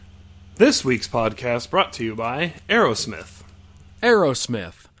This week's podcast brought to you by Aerosmith.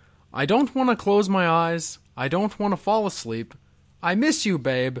 Aerosmith. I don't want to close my eyes. I don't want to fall asleep. I miss you,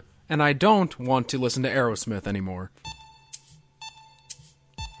 babe, and I don't want to listen to Aerosmith anymore.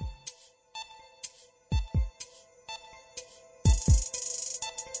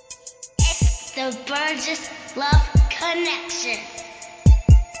 It's the Burgess Love Connection.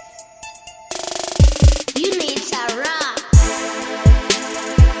 You need to rock.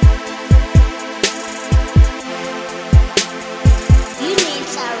 You need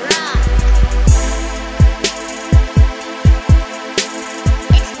to rock.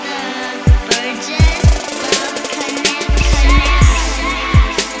 It's the Burgess Love Connection.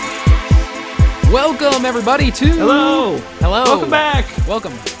 Welcome, everybody, to... Hello! Hello! Welcome back!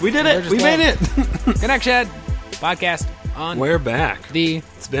 Welcome. We did it! Burgess We Love made it! Connection podcast on We're back. the...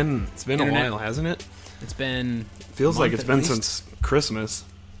 It's been a Internet. while, hasn't it? It's been... Feels like month it's at been least. since Christmas.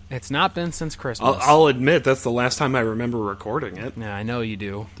 It's not been since Christmas. I'll admit, that's the last time I remember recording it. Yeah, I know you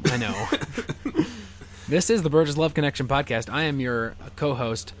do. I know. This is the Burgess Love Connection podcast. I am your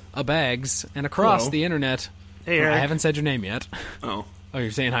co-host, Bags, and across Hello. the internet... Hey, Eric. I haven't said your name yet. Oh. Oh,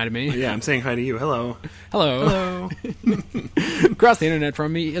 you're saying hi to me? Yeah, I'm saying hi to you. Hello. Hello. Across the internet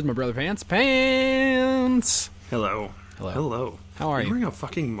from me is my brother Pants. Pants! Hello. Hello. Hello. How are you? Wearing a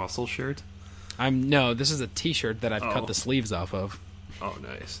fucking muscle shirt? No, this is a t-shirt that I've Oh. cut the sleeves off of. Oh,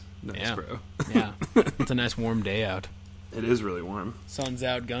 nice. Nice, Yeah. bro. Yeah. It's a nice warm day out. It is really warm. Sun's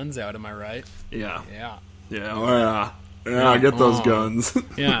out, guns out, am I right? Yeah. Yeah. Yeah, oh, yeah, get those Oh. guns.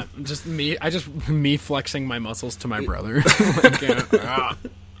 Yeah, me flexing my muscles to my brother. Like,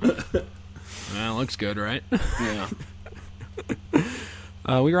 Well, looks good, right? Yeah.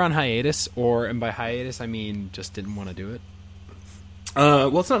 We were on hiatus, and by hiatus I mean just didn't want to do it.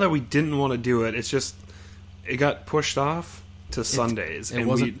 Well, it's not that we didn't want to do it. It's just it got pushed off to Sundays, it and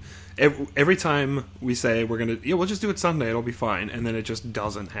wasn't- every time we say we're gonna, we'll just do it Sunday. It'll be fine, and then it just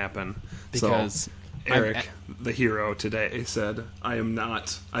doesn't happen Because so, Eric, the hero today, said, "I am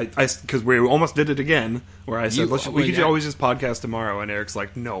not." I because we almost did it again, where I said, "We could always just podcast tomorrow," and Eric's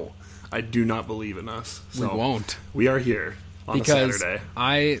like, "No, I do not believe in us. So We won't. We are here on a Saturday."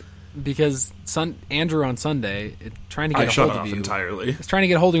 Because Andrew on Sunday trying to get I a shut hold off of you. entirely. Is trying to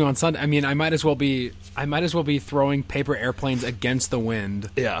get a hold of you on Sunday. I mean, I might as well be throwing paper airplanes against the wind.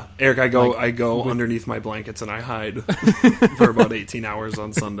 Yeah, Eric, I go with- underneath my blankets and I hide for about 18 hours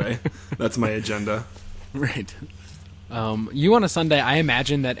on Sunday. That's my agenda. Right. You on a Sunday, I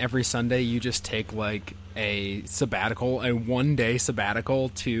imagine that every Sunday you just take like a 1-day sabbatical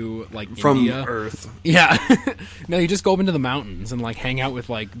to like From India. Earth. Yeah. No, you just go up into the mountains and like hang out with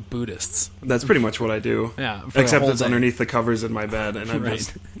like Buddhists. That's pretty much what I do. Yeah. for the Except whole it's day. underneath the covers in my bed, and I'm Right.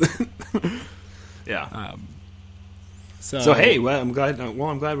 just yeah. So Hey, well, I'm glad. Well,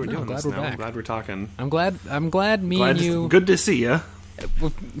 I'm glad we're doing glad this we're now. I'm back. glad we're talking. I'm glad me Glad and you. good to see you.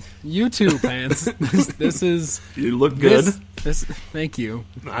 You too, Pants. This is You look good. This thank you.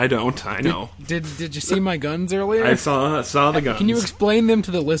 I don't. I know. Did you see my guns earlier? I saw the guns. Can you explain them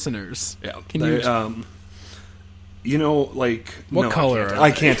to the listeners? Yeah. Can They, you? You know, like What no, color I can't. are I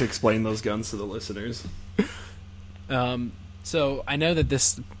they? can't explain those guns to the listeners. So I know that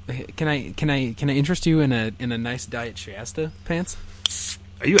this. Can I interest you in a nice Diet Shasta, Pants?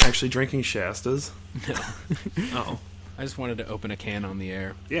 Are you actually drinking Shastas? No. Oh. I just wanted to open a can on the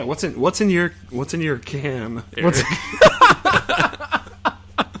air. Yeah, what's in your can? Eric?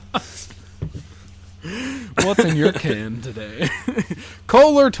 What's in your can today?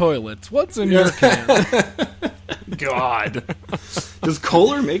 Kohler toilets. What's in your can? God. Does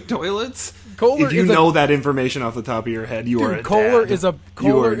Kohler make toilets? Kohler if you is know that information off the top of your head, you are a Kohler dad. is a you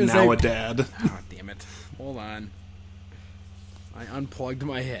Kohler are is now a a dad. Oh, damn it! Hold on. I unplugged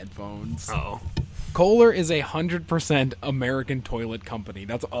my headphones. Oh. Kohler is 100% American toilet company.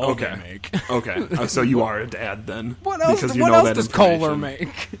 That's all Okay. they make. Okay. So you are a dad then. What else? Because you What know else that does Kohler information.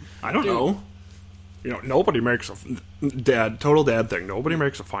 make? I don't know. You know, nobody makes total dad thing. Nobody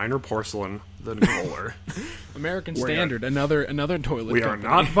makes a finer porcelain than Kohler. American Standard, another toilet. We are company.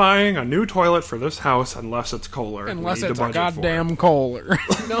 not buying a new toilet for this house unless it's Kohler. Unless We need it's to a budget for it. goddamn Kohler.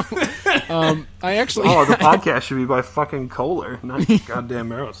 No. I actually. Oh, the podcast should be by fucking Kohler, not goddamn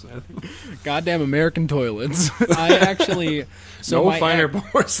Aerosmith. Goddamn American toilets. I actually. So No my finer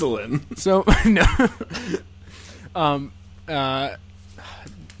porcelain. So no.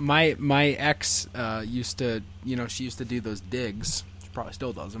 My ex used to, she used to do those digs. She probably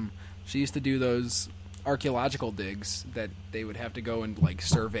still does them. She used to do those archaeological digs that they would have to go and like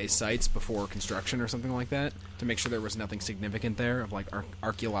survey sites before construction or something like that to make sure there was nothing significant there of like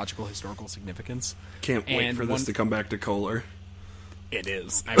archaeological historical significance. Can't wait And for this to come back to Kohler. It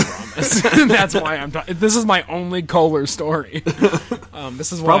is. I promise. That's why I'm talking. This is my only Kohler story.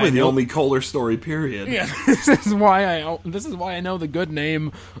 This is why probably the only Kohler story. Period. Yeah. This is why I know the good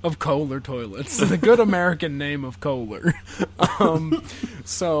name of Kohler toilets. The good American name of Kohler.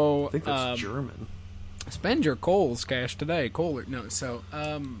 So I think that's German. Spend your Kohl's cash today. Kohler. No. So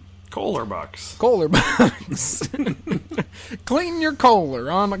Kohler bucks. Kohler bucks. Clean your Kohler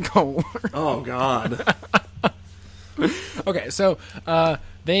on a Kohler. Oh God. Okay, so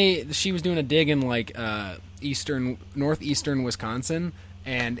she was doing a dig in like northeastern Wisconsin,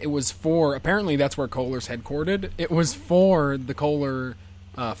 and it was for, apparently that's where Kohler's headquartered. It was for the Kohler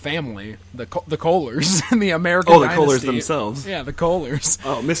family, the Kohlers, the American the dynasty. Kohlers themselves. Yeah, the Kohlers.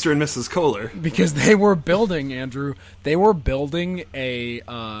 Oh, Mr. and Mrs. Kohler. Because they were building, Andrew. They were building a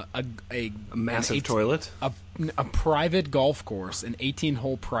massive toilet. A private golf course, an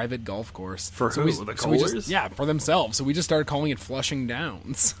 18-hole private golf course. For who? The Kohlers? Yeah, for themselves. So we just started calling it Flushing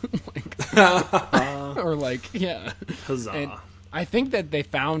Downs. Or like, yeah. Huzzah. And I think that they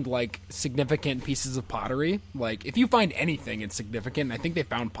found like significant pieces of pottery. Like, if you find anything, it's significant. I think they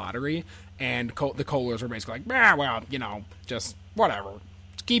found pottery, and the Kohlers were basically like, well, just whatever.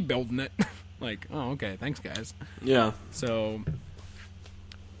 Just keep building it. Like, oh, okay, thanks, guys. Yeah. So,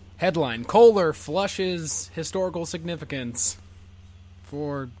 headline: Kohler flushes historical significance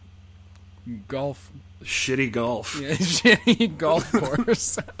for golf. Shitty golf. Yeah, shitty golf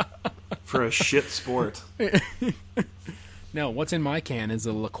course. For a shit sport. No, what's in my can is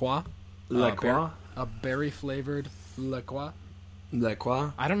a La Croix. La Croix? A berry-flavored La Croix. La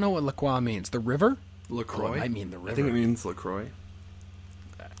Croix? I don't know what La Croix means. The river? LaCroix? I mean the river. I think it means LaCroix.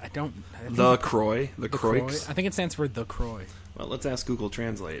 I think The Croix? The Croix? I think it stands for The Croix. Well, let's ask Google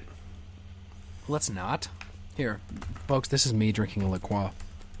Translate. Let's not. Here, folks, this is me drinking a La Croix.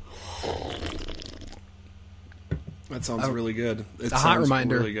 That sounds really good. It's a hot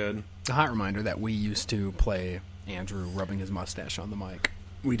reminder. Really good. It's a hot reminder that we used to play Andrew rubbing his mustache on the mic.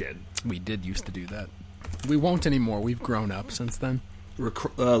 We did. We did used to do that. We won't anymore. We've grown up since then.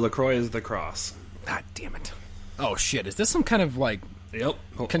 LaCroix is the cross. God damn it. Oh, shit. Is this some kind of, like, Yep.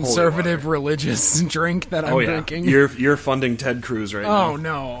 conservative religious drink that I'm drinking? You're funding Ted Cruz right now. Oh,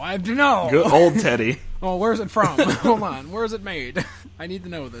 no. I do know. Good old Teddy. Oh, where's it from? Hold on. Where is it made? I need to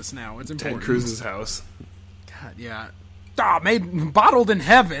know this now. It's important. Ted Cruz's house. God, yeah. Bottled in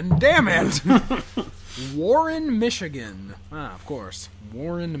heaven. Damn it. Warren, Michigan. Ah, of course.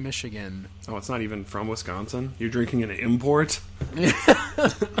 Warren, Michigan. Oh, it's not even from Wisconsin? You're drinking an import?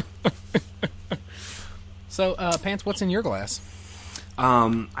 So, Pants, what's in your glass?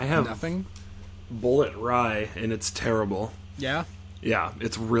 I have Nothing? Bullet Rye, and it's terrible. Yeah? Yeah,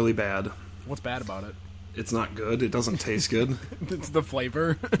 it's really bad. What's bad about it? It's not good. It doesn't taste good. It's the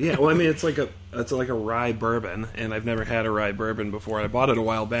flavor. Yeah, well, I mean, it's like a rye bourbon, and I've never had a rye bourbon before. I bought it a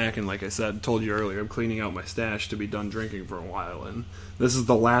while back, and like I said, told you earlier, I'm cleaning out my stash to be done drinking for a while, and this is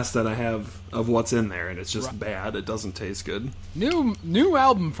the last that I have of what's in there, and it's just bad. It doesn't taste good. New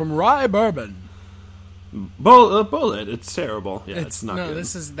album from Rye Bourbon. Bullet. It's terrible. Yeah, it's not good.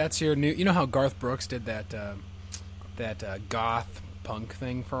 That's your new. You know how Garth Brooks did that goth punk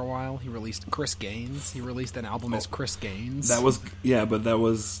thing for a while. He released Chris Gaines. He released an album as Chris Gaines. That was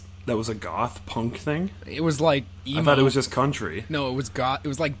a goth punk thing. It was like emo. I thought it was just country. No, it was goth. It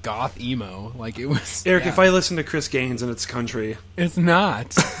was like goth emo. Like it was. Eric, if I listen to Chris Gaines and it's country, it's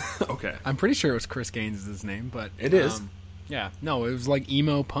not. Okay. I'm pretty sure it was Chris Gaines is his name, but it is. Yeah, no, it was like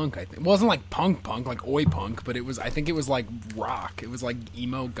emo punk. I think it wasn't like punk, like oi punk, but it was. I think it was like rock. It was like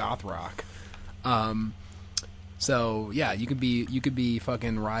emo goth rock. So yeah, you could be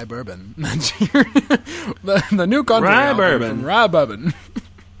fucking Rye Bourbon. the new country Rye album Bourbon. from Rye Bourbon.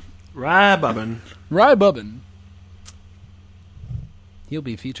 Rye Bourbon. Rye Bourbon. He'll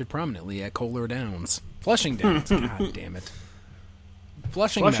be featured prominently at Kohler Downs, Flushing Downs. God damn it.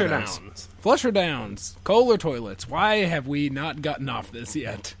 Flusher Downs. Flusher Downs. Kohler toilets. Why have we not gotten off this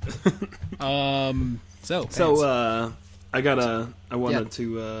yet? I wanted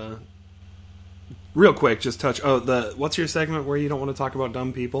to real quick just touch. What's your segment where you don't want to talk about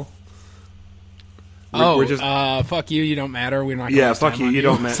dumb people? Fuck you, you don't matter. We're not. Yeah, fuck you, you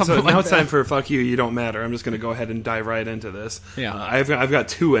don't matter. So now it's time for fuck you, you don't matter. I'm just going to go ahead and dive right into this. Yeah, I've got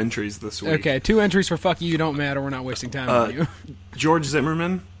 2 entries this week. Okay, 2 entries for fuck you, you don't matter. We're not wasting time on you. George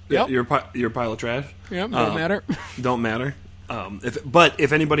Zimmerman. Yep. You're a pile of trash. Yep, don't matter. Don't matter.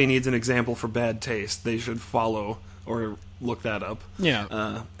 If anybody needs an example for bad taste, they should follow or look that up.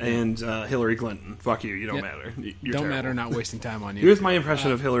 Yeah. And Hillary Clinton. Fuck you. You don't matter. You're don't terrible. matter. Not wasting time on you. Here's my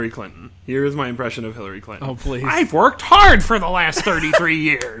impression of Hillary Clinton. Oh, please. I've worked hard for the last 33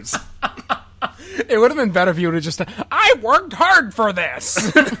 years. It would have been better if you would have just, I worked hard for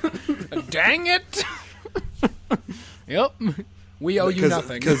this. Dang it. Yep. We owe you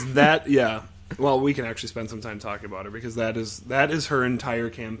nothing. Because that, yeah. Well, we can actually spend some time talking about it, because that is her entire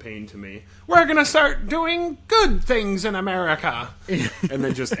campaign to me. We're going to start doing good things in America. And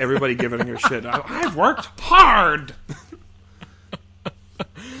then just everybody giving her shit. I've worked hard.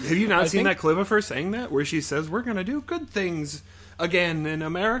 Have you not seen that clip of her saying that? Where she says, we're going to do good things again in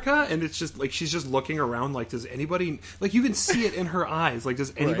America? And it's just like, she's just looking around like, does anybody... Like, you can see it in her eyes. Like,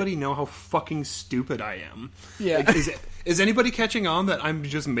 does anybody know how fucking stupid I am? Yeah. Like, is anybody catching on that I'm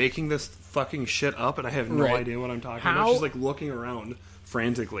just making this fucking shit up and I have no idea what I'm talking about? She's like looking around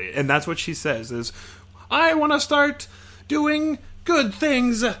frantically. And that's what she says is, I want to start doing good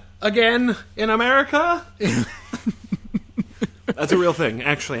things again in America. That's a real thing.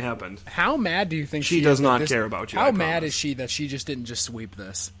 Actually happened. How mad do you think she does not care about you? How mad is she that she just didn't just sweep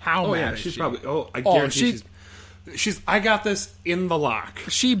this? How mad is she's she? Probably. I guarantee she's. I got this in the lock.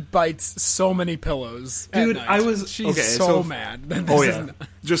 She bites so many pillows, dude. At night. She's so mad.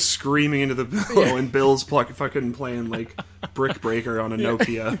 Just screaming into the pillow, and Bill's fucking playing like Brick Breaker on a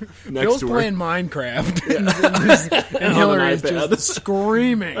Nokia next Bill's to her. playing Minecraft, and Hillary is just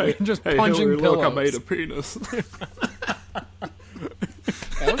screaming, just punching Hillary, pillows. Look, I made a penis.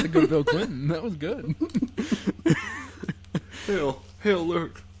 That was a good Bill Clinton. That was good. Hill,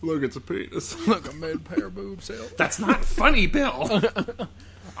 look, it's a penis. Look, I made a pair of boobs. Hill. That's not funny, Bill.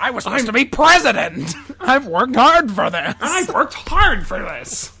 I was supposed to be president. I've worked hard for this. I've worked hard for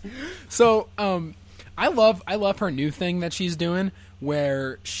this. So, I love her new thing that she's doing,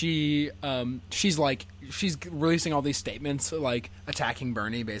 where she's releasing all these statements, like attacking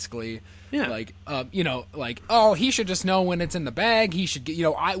Bernie, basically. Yeah. Like, oh, he should just know when it's in the bag. He should get,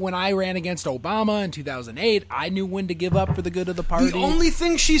 when I ran against Obama in 2008, I knew when to give up for the good of the party. The only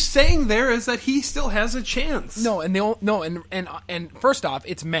thing she's saying there is that he still has a chance. And first off,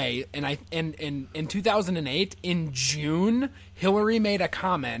 it's May, and in 2008, in June, Hillary made a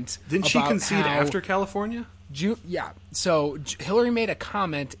comment. Didn't she concede after California? June, yeah. So Hillary made a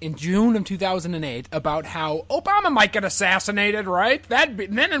comment in June of 2008 about how Obama might get assassinated, right?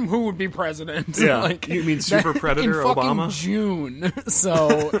 Then who would be president? Yeah, you mean super predator in Obama? June.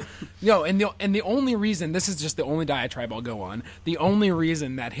 So, and the only reason, this is just the only diatribe I'll go on. The only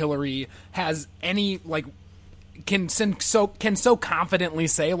reason that Hillary has any can so confidently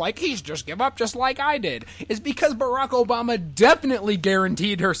say, like, he's just give up just like I did, is because Barack Obama definitely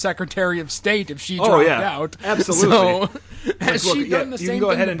guaranteed her Secretary of State if she dropped out. Absolutely. So, has she done the same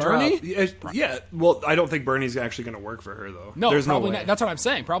thing to Bernie? Yeah, well, I don't think Bernie's actually going to work for her, though. No, there's probably no way. not. That's what I'm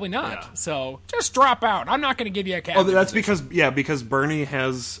saying. Probably not. Yeah. So, just drop out. I'm not going to give you a cabinet that's position. because Bernie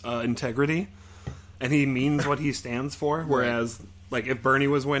has integrity, and he means what he stands for, whereas... Like, if Bernie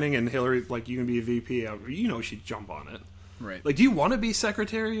was winning and Hillary, like, you can be a VP, she'd jump on it. Right. Like, do you want to be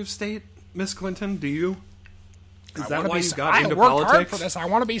Secretary of State, Miss Clinton? Do you? Is that why you got into politics? I worked hard politics? for this. I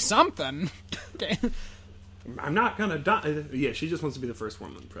want to be something. Okay. I'm not going to die. Yeah, she just wants to be the first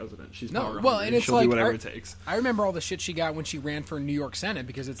woman president. She's power and it's she'll like, do whatever it takes. I remember all the shit she got when she ran for New York Senate,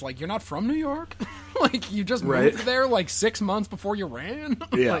 because it's like, you're not from New York? Like, you just moved there, 6 months before you ran?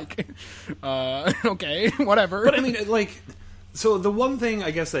 Yeah. Okay, whatever. But, I mean, so the one thing,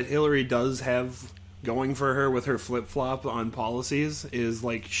 I guess, that Hillary does have going for her with her flip-flop on policies is,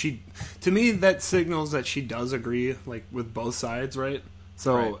 to me, that signals that she does agree, with both sides, right?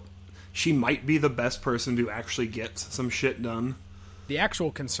 So she might be the best person to actually get some shit done. The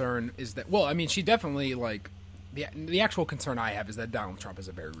actual concern is that, well, I mean, she definitely, the actual concern I have is that Donald Trump has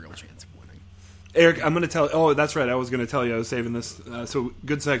a very real chance of winning. Eric, I'm going to tell... Oh, that's right, I was going to tell you, I was saving this. So,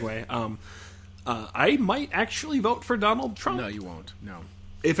 good segue. I might actually vote for Donald Trump. No, you won't. No.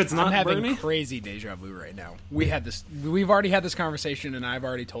 If it's not I'm having Bernie? crazy deja vu right now. We've already had this conversation, and I've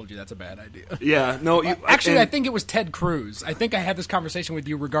already told you that's a bad idea. Yeah, no. I think it was Ted Cruz. I think I had this conversation with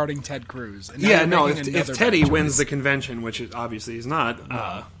you regarding Ted Cruz. And if Teddy wins the convention, which obviously he's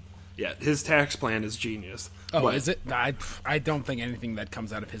not, his tax plan is genius. Oh, is it? I don't think anything that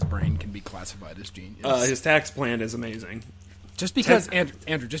comes out of his brain can be classified as genius. His tax plan is amazing. Just because,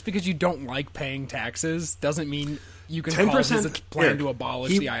 Andrew, just because you don't like paying taxes doesn't mean you can call his plan to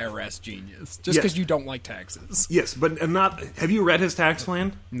abolish the IRS genius. Just because you don't like taxes. Yes, but have you read his tax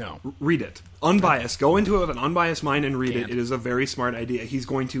plan? No. Read it. Unbiased. Go into it with an unbiased mind and read it. It is a very smart idea. He's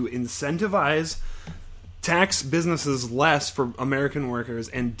going to incentivize tax businesses less for American workers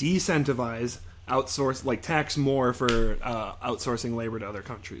and decentivize outsource, like tax more for outsourcing labor to other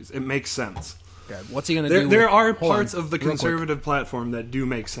countries. It makes sense. Okay. What's he going to do? There are parts of the conservative platform that do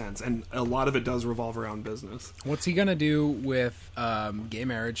make sense, and a lot of it does revolve around business. What's he going to do with gay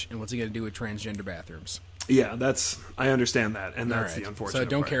marriage, and what's he going to do with transgender bathrooms? Yeah, I understand that, and that's the unfortunate. So I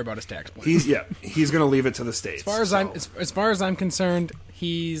don't part. care about his tax plan. He's going to leave it to the states. As far as I'm concerned,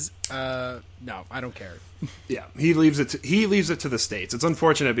 he's no, I don't care. Yeah, he leaves it to the states. It's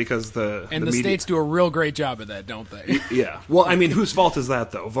unfortunate because the media, states do a real great job of that, don't they? Yeah. Well, I mean, whose fault is that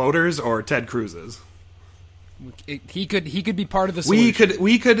though? Voters or Ted Cruz's? He could be part of the solution.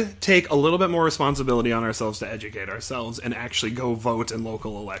 We could take a little bit more responsibility on ourselves to educate ourselves and actually go vote in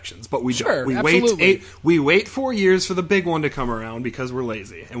local elections. But we don't. We wait 4 years for the big one to come around because we're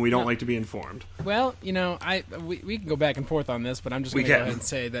lazy and we don't like to be informed. Well, we can go back and forth on this, but I'm just going to go ahead and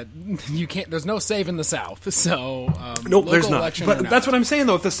say that you can't. There's no save in the South, so nope, there's not. But that's what I'm saying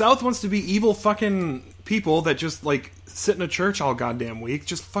though. If the South wants to be evil fucking people that just like sit in a church all goddamn week,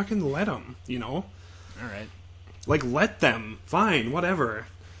 just fucking let them. All right. Like, let them. Fine, whatever.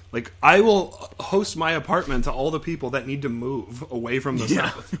 Like, I will host my apartment to all the people that need to move away from the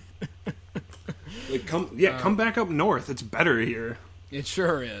South. Like, come back up north. It's better here. It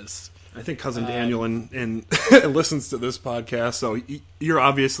sure is. I think Cousin Daniel and listens to this podcast, so you're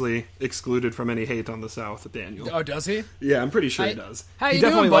obviously excluded from any hate on the South, Daniel. Oh, does he? Yeah, I'm pretty sure he does. How he you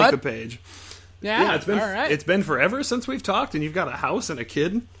definitely doing, liked bud? the page. Yeah, it's been all right. It's been forever since we've talked, and you've got a house and a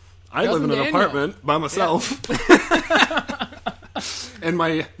kid. I live in an apartment by myself. Yeah. And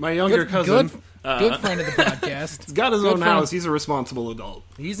my younger cousin... Good friend of the podcast. He's got his own house. He's a responsible adult.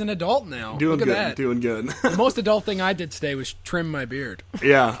 He's an adult now. Doing Look at good. that. Doing good. The most adult thing I did today was trim my beard.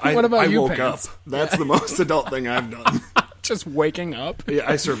 Yeah. What about you, woke Pants? up. That's the most adult thing I've done. Just waking up? Yeah,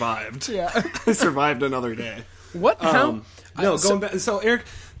 I survived. Yeah. I survived another day. What? How? Going back. So, Eric,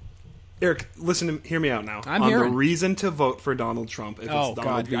 hear me out now. I'm hearing. The reason to vote for Donald Trump if it's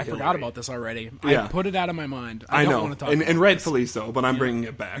Donald v. I Hillary. forgot about this already. Yeah. I put it out of my mind. I don't know, want to talk and rightfully so, but I'm bringing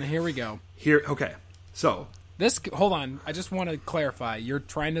it back. And here we go. Okay. So hold on. I just want to clarify. You're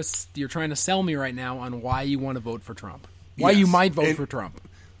trying to sell me right now on why you want to vote for Trump. Why you might vote for Trump.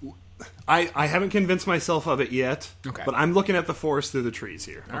 I haven't convinced myself of it yet. Okay. But I'm looking at the forest through the trees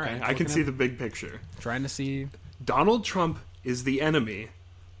here. Okay. All right, I can see the big picture. Trying to see. Donald Trump is the enemy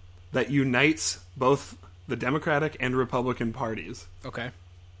that unites both the Democratic and Republican parties. Okay.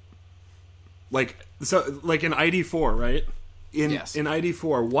 Like in ID4, right? In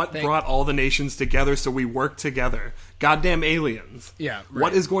ID4, what brought all the nations together so we work together? Goddamn aliens. Yeah. Right.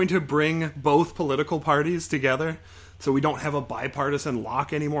 What is going to bring both political parties together so we don't have a bipartisan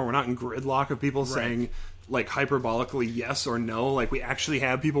lock anymore? We're not in gridlock of people saying, like, hyperbolically yes or no. Like, we actually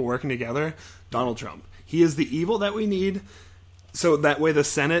have people working together. Donald Trump. He is the evil that we need. So that way the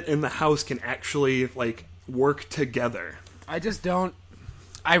Senate and the House can actually, like, work together. I just don't...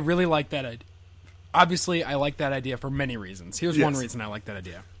 I really like that idea. Obviously, I like that idea for many reasons. Here's one reason I like that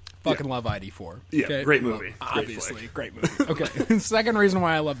idea. Fucking love ID4. Yeah, okay? great movie. Obviously, great movie. Okay, second reason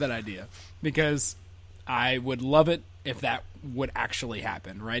why I love that idea. Because I would love it if that would actually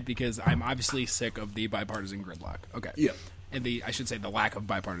happen, right? Because I'm obviously sick of the bipartisan gridlock. Okay. Yeah. And I should say the lack of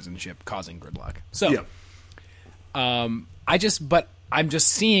bipartisanship causing gridlock. So... Yeah. I'm just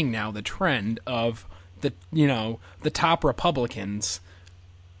seeing now the trend of the top Republicans,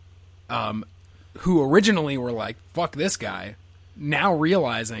 who originally were like, fuck this guy, now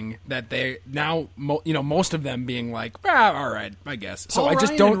realizing that most of them being like, all right, I guess. So Paul I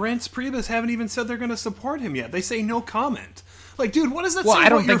just Ryan don't. And Reince Priebus haven't even said they're going to support him yet. They say no comment. Like, dude, what does that say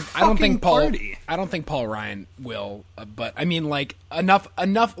about your fucking party? I don't think Paul Ryan will, but I mean, like enough.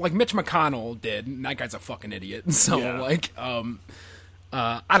 Like Mitch McConnell did. And that guy's a fucking idiot. So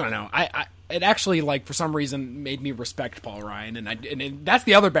I don't know. It actually, like, for some reason made me respect Paul Ryan, and that's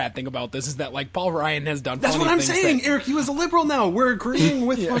the other bad thing about this is that, like, Paul Ryan has done. That's funny what I'm things saying, Eric. He was a liberal. Now we're agreeing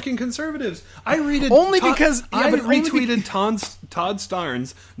with fucking conservatives. I retweeted Todd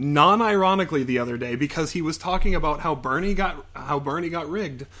Starnes non-ironically the other day because he was talking about how Bernie got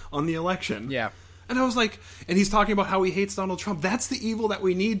rigged on the election. Yeah. And I was like, and he's talking about how he hates Donald Trump. That's the evil that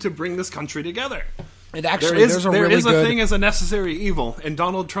we need to bring this country together. And actually, there is a thing as a necessary evil, and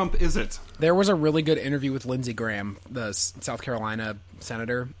Donald Trump is it. There was a really good interview with Lindsey Graham, the South Carolina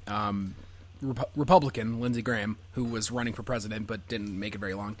senator, Republican Lindsey Graham, who was running for president but didn't make it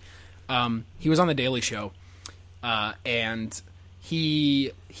very long. He was on The Daily Show, and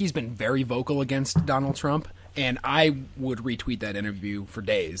he's been very vocal against Donald Trump, and I would retweet that interview for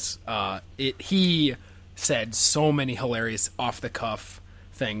days. He said so many hilarious off-the-cuff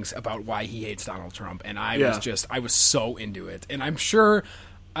things about why he hates Donald Trump, and I was so into it. And I'm sure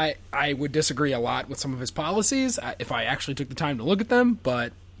I would disagree a lot with some of his policies if I actually took the time to look at them.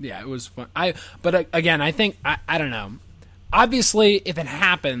 But yeah, it was fun. But again, I think I don't know. Obviously, if it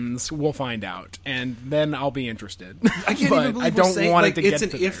happens, we'll find out, and then I'll be interested. I can't even believe I don't saying, want like, it to it's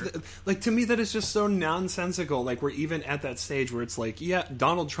get an to if. there. Like, to me, that is just so nonsensical. Like, we're even at that stage where it's like, yeah,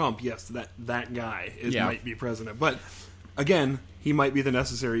 Donald Trump, yes, that guy might be president, but again, he might be the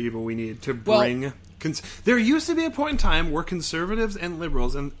necessary evil we need to bring. There used to be a point in time where conservatives and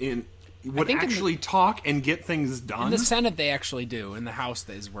liberals would actually talk and get things done. In the Senate, they actually do. In the House,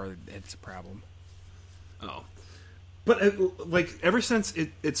 is where it's a problem. Oh. But, like, ever since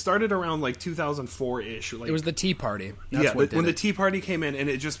it started around, like, 2004-ish. Like, it was the Tea Party. When the Tea Party came in, and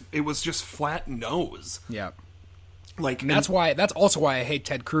it was just flat nose. Yeah. Like, and that's also why I hate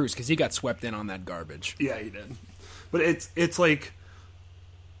Ted Cruz, because he got swept in on that garbage. Yeah, he did. But it's like...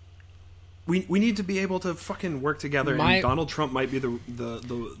 We need to be able to fucking work together, and Donald Trump might be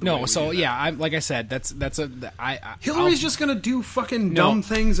the no. So yeah, like I said, Hillary's just gonna do fucking dumb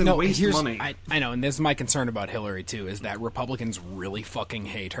things and waste money. I know, and this is my concern about Hillary too, is that Republicans really fucking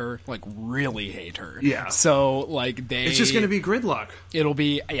hate her, like really hate her. Yeah. So like it's just gonna be gridlock. It'll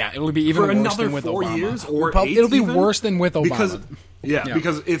be even for worse another than with 4 Obama. years or 8 it'll be even? worse than with Obama.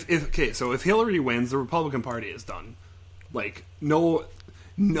 Because if Hillary wins, the Republican Party is done. Like no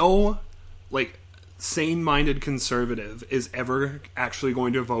like sane-minded conservative is ever actually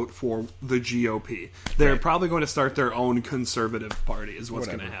going to vote for the GOP. They're probably going to start their own conservative party is what's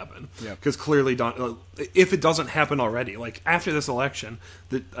going to happen. Because clearly, if it doesn't happen already, like after this election,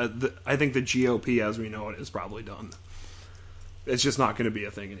 I think the GOP as we know it is probably done. It's just not going to be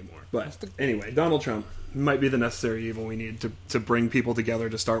a thing anymore. But anyway, Donald Trump might be the necessary evil we need to bring people together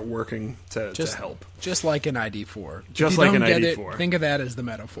to start working to help. Just like an ID4. Just like an ID4. Think of that as the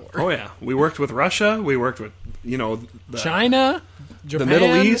metaphor. Oh, yeah. We worked with Russia. We worked with, China, Japan. The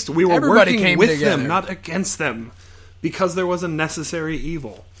Middle East. We were working with together. them, not against them. Because there was a necessary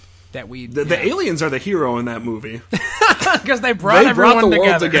evil. That The aliens are the hero in that movie. Because they brought everyone the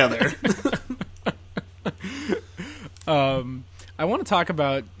world together. I want to talk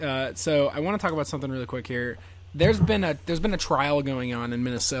about something really quick here. There's been a trial going on in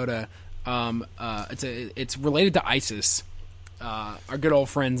Minnesota. It's related to ISIS. Our good old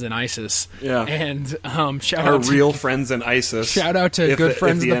friends in ISIS. Yeah. And our real friends in ISIS. Shout out to good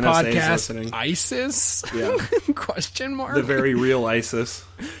friends of the podcast. Listening. ISIS? Yeah. Question mark. The very real ISIS.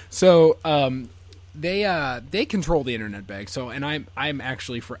 So they control the internet bag. So, and I'm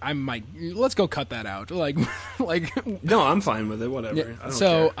actually let's go cut that out. Like no, I'm fine with it. Whatever. Yeah, I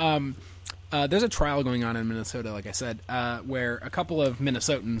don't care. There's a trial going on in Minnesota, like I said, where a couple of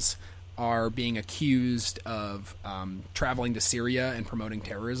Minnesotans are being accused of traveling to Syria and promoting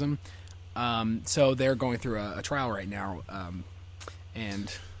terrorism. So they're going through a trial right now,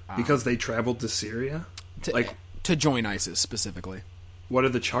 and because they traveled to Syria, to join ISIS specifically. What are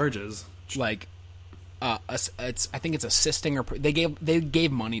the charges? Like. I think it's assisting, or they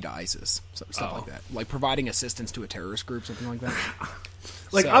gave money to ISIS, stuff like that, like providing assistance to a terrorist group, something like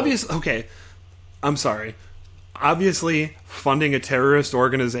that. Obviously, okay. I'm sorry. Obviously, funding a terrorist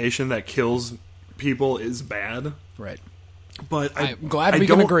organization that kills people is bad, right? But I'm glad we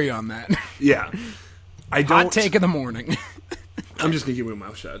can agree on that. Yeah, hot take of the morning. I'm just gonna keep my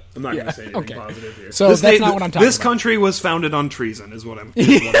mouth shut. I'm not gonna say anything positive here. So that's not what I'm talking about. This country was founded on treason, is what I'm going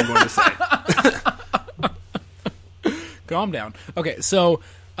to say. Calm down. Okay, so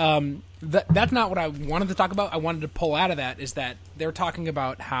that's not what I wanted to talk about. I wanted to pull out of that is that they're talking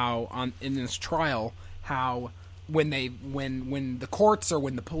about how in this trial, how when the courts or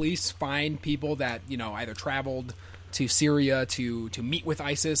when the police find people that either traveled to Syria to meet with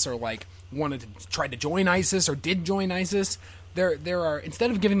ISIS or like wanted to try to join ISIS or did join ISIS, there are,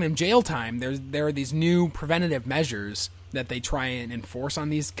 instead of giving them jail time, there are these new preventative measures that they try and enforce on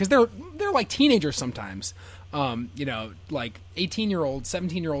these, because they're like teenagers sometimes. Like 18-year-olds,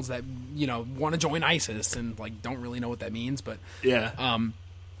 17-year-olds that, want to join ISIS and like don't really know what that means, but yeah.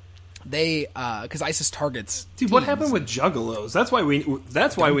 They because ISIS targets dude teens. What happened with juggalos? That's why we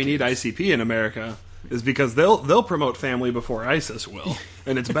need ICP in America, is because they'll promote family before ISIS will.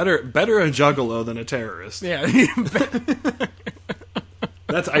 And it's better a juggalo than a terrorist. Yeah.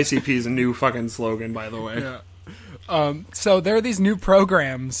 That's ICP's new fucking slogan, by the way. Yeah. So there are these new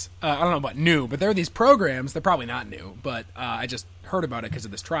programs. I don't know about new, but there are these programs. They're probably not new, but I just heard about it because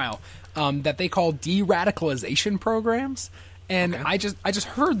of this trial. That they call de-radicalization programs, and okay. I just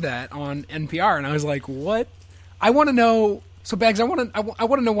heard that on NPR, and I was like, what? I want to know. So Bags, I want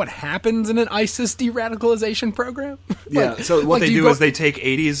to know what happens in an ISIS de-radicalization program. Yeah. So what they do is they take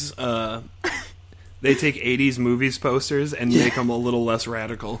 80s They take 80s movies posters and make them a little less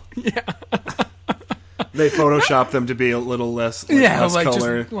radical. Yeah. They Photoshop them to be a little less, less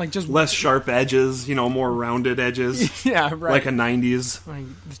color, just less sharp edges, more rounded edges. Yeah, right. Like a 90s. Like,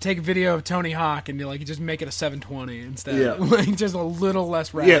 take a video of Tony Hawk and you just make it a 720 instead. Yeah. Like, just a little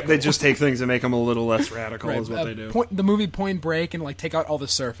less radical. Yeah, they just take things and make them a little less radical is what they do. The movie Point Break and take out all the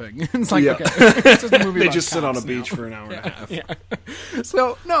surfing. It's like, Yeah. okay, it's just a movie They about just sit on a cops beach now. for an hour and a half. Yeah.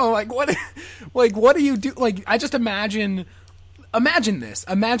 So, no, what do you do? I just imagine this.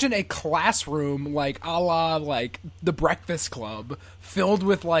 Imagine a classroom, a la, The Breakfast Club, filled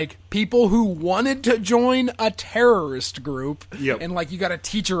with, people who wanted to join a terrorist group. Yep. And, you got a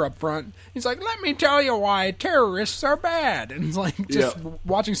teacher up front. He's like, let me tell you why terrorists are bad. And it's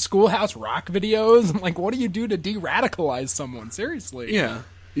watching Schoolhouse Rock videos. And, what do you do to de-radicalize someone? Seriously. Yeah.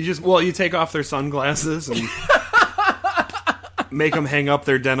 You take off their sunglasses and make them hang up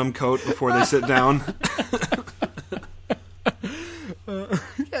their denim coat before they sit down.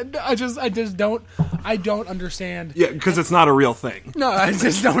 I don't understand. Yeah, because it's not a real thing. No, I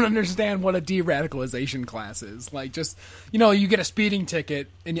just don't understand what a de-radicalization class is. You get a speeding ticket,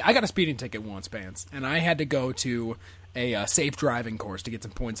 and I got a speeding ticket once, Pants, and I had to go to a safe driving course to get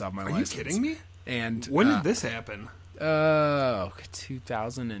some points off my license. Are you kidding me? And when did this happen?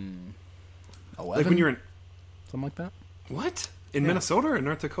 2011. Like when you were in... Something like that. What? In Minnesota or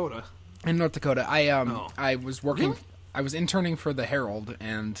North Dakota? In North Dakota. Oh. I was working... Really? I was interning for the Herald,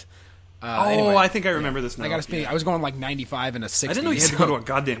 and... anyway, I think I remember this now. I got a speeding... I was going 95 and a 60. I didn't know you had to go to a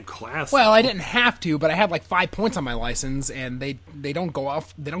goddamn class. Well, I didn't have to, but I had 5 points on my license, and they don't go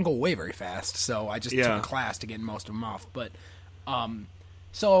off. They don't go away very fast. So I just took a class to get most of them off. But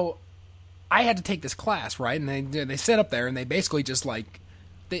so I had to take this class, right? And they sit up there, and they basically just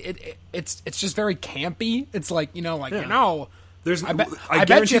it's just very campy. It's There's, I bet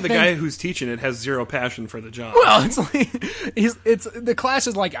guarantee you the guy who's teaching it has zero passion for the job. Well, it's the class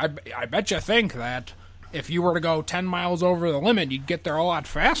is I bet you think that if you were to go 10 miles over the limit, you'd get there a lot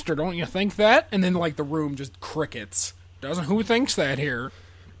faster, don't you think that? And then the room just crickets. Who thinks that here?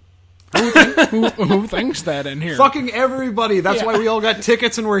 Who thinks that in here? Fucking everybody. That's why we all got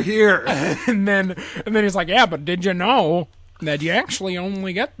tickets and we're here. and then he's like, yeah, but did you know that you actually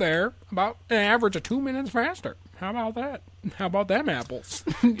only get there about an average of 2 minutes faster? How about that? How about them apples?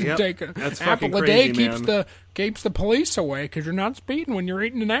 Yep, Take an that's apple fucking a day crazy, keeps the police away because you're not speeding when you're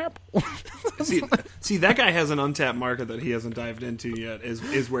eating an apple. see, that guy has an untapped market that he hasn't dived into yet.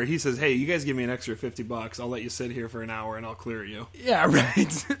 Is where he says, "Hey, you guys give me an extra $50, I'll let you sit here for an hour and I'll clear you." Yeah,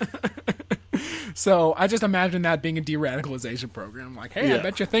 right. So I just imagine that being a de-radicalization program. Hey, I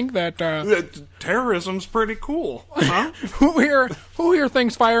bet you think that terrorism's pretty cool, huh? Who here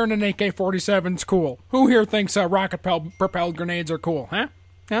thinks firing an AK-47's cool? Who here thinks rocket-propelled grenades are cool? Huh?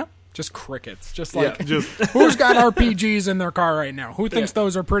 Just crickets. Just who's got RPGs in their car right now? Who thinks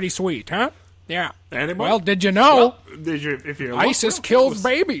those are pretty sweet? Huh? Yeah. Anybody? Well, did you know? If you ISIS kills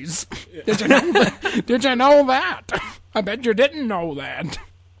babies. Did you know that? I bet you didn't know that.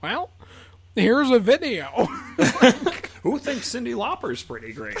 Well, here's a video. Who thinks Cyndi Lauper's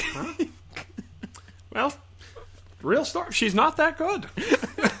pretty great? Huh? Well, real story. She's not that good.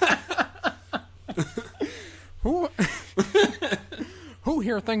 Who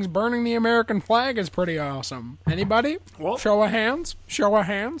here thinks burning the American flag is pretty awesome? Anybody? Well, show of hands. Show of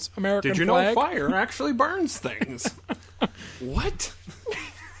hands. American flag. Did you know fire actually burns things? What?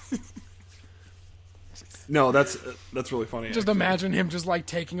 No, that's really funny. Just actually. imagine him just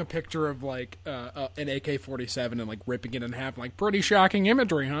taking a picture of an AK-47 and ripping it in half. Pretty shocking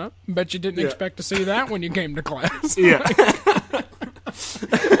imagery, huh? Bet you didn't expect to see that when you came to class. Yeah.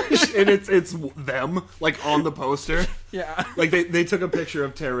 And it's them on the poster. Yeah. They took a picture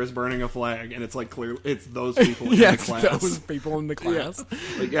of terrorists burning a flag, and it's clear it's those people in the class. Those people in the class.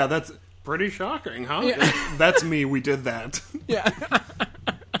 Yeah. That's pretty shocking, huh? Yeah. That's me. We did that. Yeah.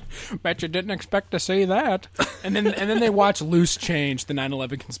 Bet you didn't expect to see that. And then they watch Loose Change, the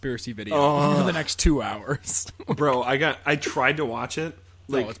 9/11 conspiracy video, for the next 2 hours. Bro, I tried to watch it.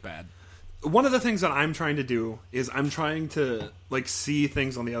 It's bad. One of the things that I'm trying to do is I'm trying to see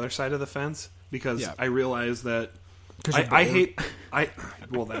things on the other side of the fence because I realize that I hate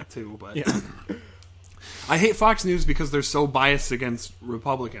that too, but I hate Fox News because they're so biased against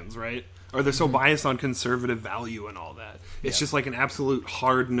Republicans, right? Or they're so biased on conservative value and all that. It's just an absolute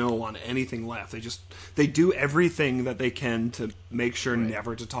hard no on anything left. They do everything that they can to make sure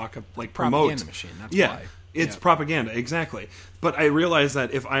never to talk promote. Propaganda machine. That's why. It's propaganda, exactly. But I realize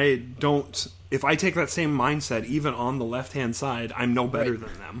that if I take that same mindset, even on the left-hand side, I'm no better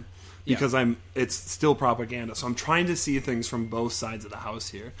than them. Because it's still propaganda. So I'm trying to see things from both sides of the house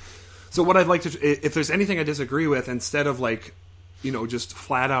here. So what I'd like to, if there's anything I disagree with, instead of like, just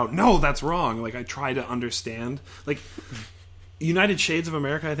flat out, no, that's wrong. Like I try to understand. Like United Shades of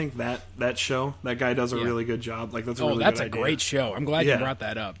America, I think that show, that guy does a really good job. Like that's a really that's good a idea. Great show. I'm glad you brought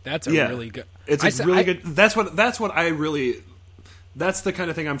that up. That's a really good. It's a really good. That's what I really. That's the kind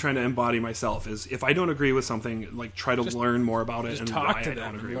of thing I'm trying to embody myself. Is if I don't agree with something, like try to learn more about it and talk why to I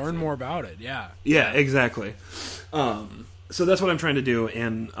them. don't agree. Learn more about it. Yeah. Yeah, exactly. So that's what I'm trying to do.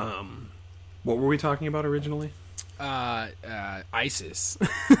 And what were we talking about originally? ISIS.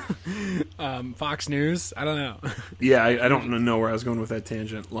 Fox News. I don't know. Yeah, I don't know where I was going with that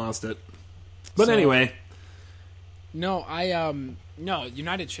tangent. Lost it. But anyway. No, no,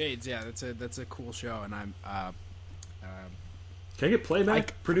 United Shades. Yeah, that's a cool show, and I'm. Can I get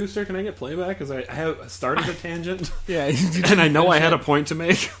playback, producer? Can I get playback? Because I have started a tangent. Yeah, and I know I had a point to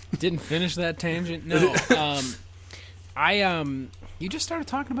make. Didn't finish that tangent. No, you just started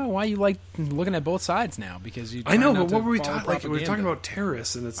talking about why you like looking at both sides now because you. I know, but what were we talking? Like we were talking about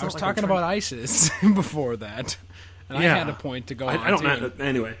terrorists, and it's. I was talking about ISIS before that, and I had a point to go on. I don't know.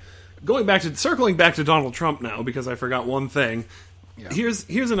 Anyway, circling back to Donald Trump now because I forgot one thing. Yeah.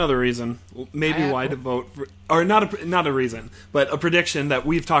 Here's another reason, maybe why to vote for, or not a reason, but a prediction that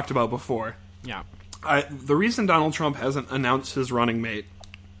we've talked about before. Yeah. The reason Donald Trump hasn't announced his running mate,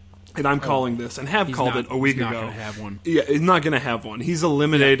 and I'm calling this, and have called it a week ago. He's not going to have one. Yeah, he's not going to have one. He's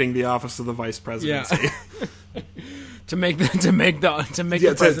eliminating the office of the vice presidency. Yeah. to make the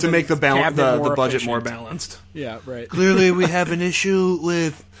budget more balanced. Yeah, right. Clearly, we have an issue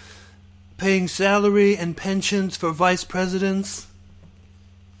with paying salary and pensions for vice presidents.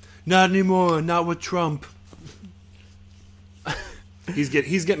 Not anymore. Not with Trump. He's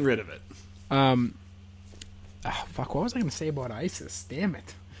getting rid of it. Fuck. What was I going to say about ISIS? Damn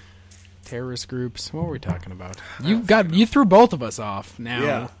it. Terrorist groups. What were we talking about? You threw both of us off. Now,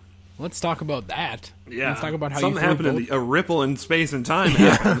 yeah. Let's talk about that. Yeah. Let's talk about how something happened. A ripple in space and time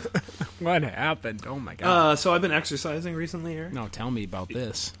happened. What happened? Oh my god. So I've been exercising recently, Eric. No, tell me about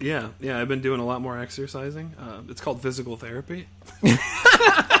this. Yeah. I've been doing a lot more exercising. It's called physical therapy.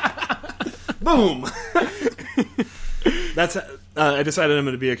 Boom. That's. I decided I'm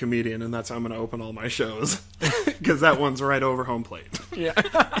going to be a comedian, and that's how I'm going to open all my shows because that one's right over home plate. Yeah.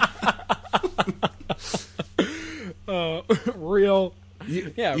 Real.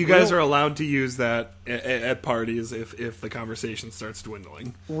 You guys are allowed to use that at parties if the conversation starts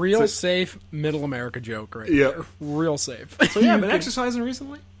dwindling. Real safe middle America joke, right? Yeah, there. Real safe. So yeah, I've been exercising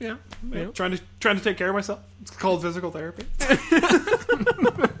recently. Yeah. Trying to take care of myself. It's called physical therapy.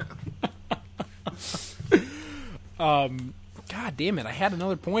 God damn it! I had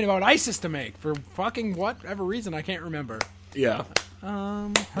another point about ISIS to make for fucking whatever reason I can't remember. Yeah.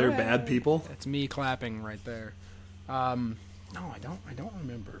 They're bad people. That's me clapping right there. No, I don't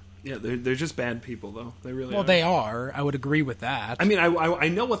remember. Yeah, they're just bad people, though. They really are. Well, they are. I would agree with that. I mean, I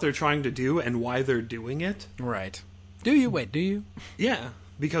know what they're trying to do and why they're doing it. Right. Do you? Wait, do you? Yeah,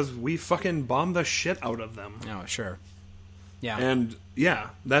 because we fucking bombed the shit out of them. Oh, sure. Yeah. And, yeah,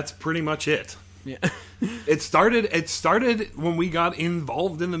 that's pretty much it. Yeah. It started when we got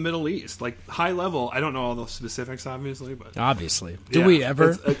involved in the Middle East, like high level. I don't know all the specifics, obviously, but obviously, do we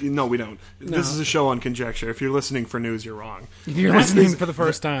ever? No, we don't. No. This is a show on conjecture. If you're listening for news, you're wrong. If you're listening for the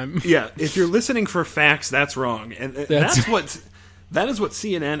first time, yeah. If you're listening for facts, that's wrong, and that is what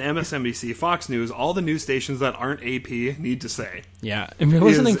CNN, MSNBC, Fox News, all the news stations that aren't AP need to say. Yeah, if you're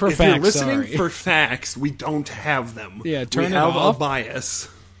listening for facts, we don't have them. Yeah, turn it off. We have a bias.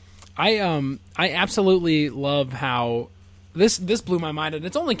 I absolutely love how this blew my mind, and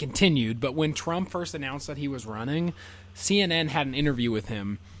it's only continued. But when Trump first announced that he was running, CNN had an interview with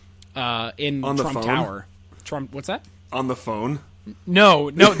him in Trump Tower. Trump, what's that? On the phone.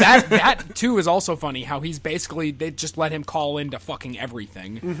 No, that too is also funny. How he's basically they just let him call into fucking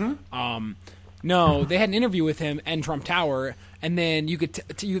everything. Mm-hmm. No, they had an interview with him in Trump Tower, and then you could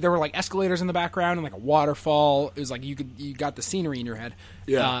there were like escalators in the background and like a waterfall. It was like you got the scenery in your head.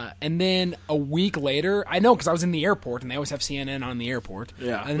 Yeah. And then a week later, I know because I was in the airport, and they always have CNN on the airport.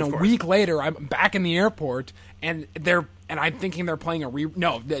 Yeah. And then a week later, I'm back in the airport, and I'm thinking they're playing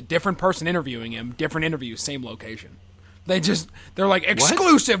the different person interviewing him, different interview, same location. They're like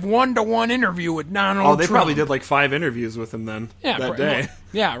exclusive 1-to-1 interview with Donald Trump. Oh, they probably did like 5 interviews with him then that day.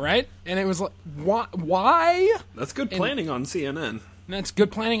 Yeah, right? And it was like, why? That's good planning on CNN. And that's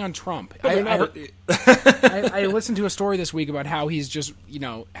good planning on Trump. I listened to a story this week about how he's just,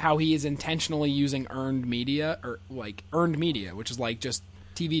 how he is intentionally using earned media, which is like just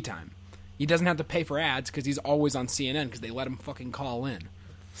TV time. He doesn't have to pay for ads because he's always on CNN because they let him fucking call in.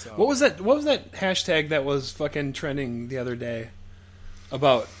 So. What was that hashtag that was fucking trending the other day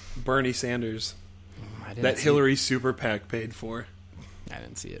about Bernie Sanders. I didn't That see Hillary super PAC paid for. I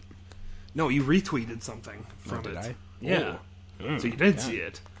didn't see it. No, you retweeted something from did it. I? Yeah. Oh. So you did see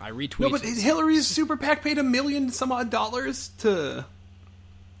it. I retweeted. No, but Hillary's super PAC paid $1 million some odd to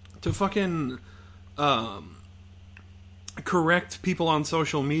fucking correct people on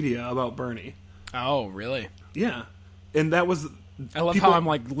social media about Bernie. Oh, really? Yeah, and that was. I love how I'm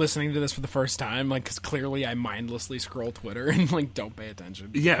like listening to this for the first time, like because clearly I mindlessly scroll Twitter and like don't pay attention.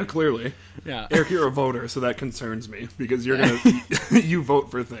 Yeah, clearly. Yeah, Eric, you're a voter, so that concerns me because you're gonna you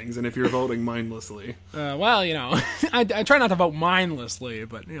vote for things, and if you're voting mindlessly, well, you know, I try not to vote mindlessly,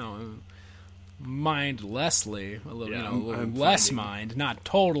 but you know, mindlessly a little, Yeah, you know, a little I'm less finding- mind, not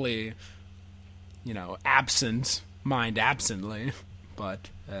totally, you know, mind absently, but.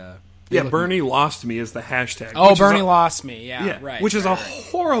 yeah, Bernie lost me is the hashtag. Oh, which is Bernie lost me. Yeah, Yeah, right. which is right, a right.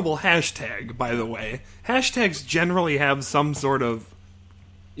 horrible hashtag, by the way. Hashtags generally have some sort of,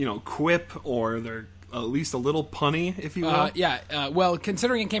 quip, or they're at least a little punny, if you will. Well,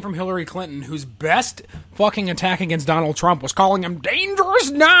 considering it came from Hillary Clinton, whose best fucking attack against Donald Trump was calling him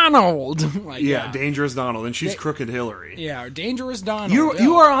Dangerous Donald. Like, yeah, Dangerous Donald, and she's Crooked Hillary. Yeah, Dangerous Donald.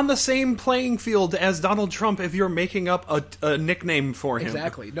 You are on the same playing field as Donald Trump if you're making up a nickname for him.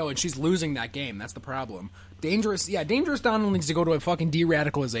 Exactly. No, and she's losing that game. That's the problem. Dangerous Donald needs to go to a fucking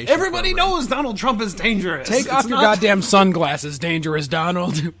de-radicalization Everybody program. knows Donald Trump is dangerous. Take off your goddamn sunglasses, Dangerous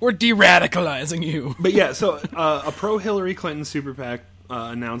Donald. We're de-radicalizing you. But yeah, so a pro-Hillary Clinton super PAC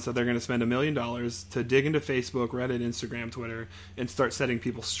announced that they're going to spend $1 million to dig into Facebook, Reddit, Instagram, Twitter, and start setting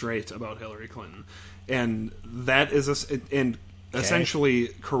people straight about Hillary Clinton. And that is essentially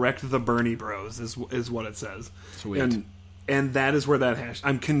correct the Bernie Bros is what it says. Sweet. And that is where that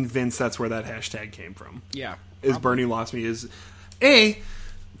I'm convinced that's where that hashtag came from. Yeah. Is Bernie lost me is take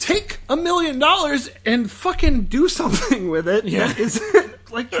 $1 million and fucking do something with it. Yeah. That is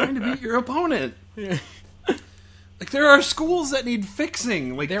like trying to beat your opponent. Yeah. Like, there are schools that need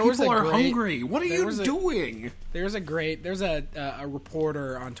fixing. Like, There was people a are great- hungry. What are there you was a- doing? There's a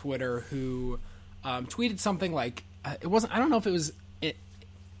reporter on Twitter who tweeted something like I don't know if it was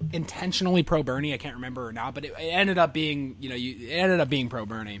intentionally pro Bernie, I can't remember or not, but it ended up being pro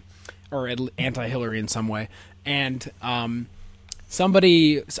Bernie or anti Hillary in some way, and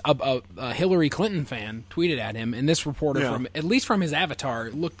somebody, a Hillary Clinton fan, tweeted at him, and this reporter, from at least from his avatar,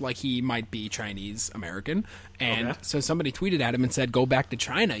 looked like he might be Chinese American, and so somebody tweeted at him and said, "Go back to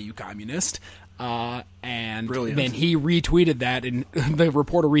China, you communist." And Brilliant. then he retweeted that, and the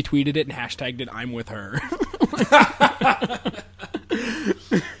reporter retweeted it and hashtagged it, "I'm with her."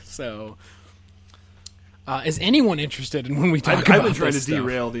 So, is anyone interested in when we talk about I've been trying to this stuff?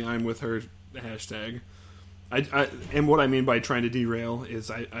 derail the I'm with her hashtag. And what I mean by trying to derail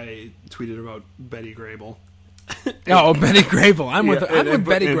is I tweeted about Betty Grable. Oh, Betty Grable. I'm with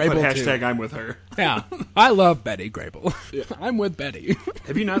Betty and Grable put too. hashtag I'm with her. Yeah, I love Betty Grable. Yeah. I'm with Betty.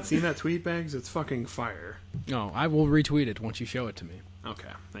 Have you not seen that tweet, Bags? It's fucking fire. No, I will retweet it once you show it to me. Okay,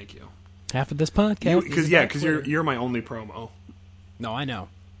 thank you. Half of this podcast, Because you're my only promo. No, I know.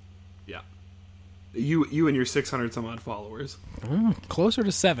 Yeah, you and your 600 some odd followers, Closer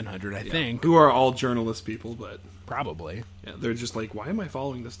to 700, I think. who are all journalist people, but Probably. yeah, they're just like, why am I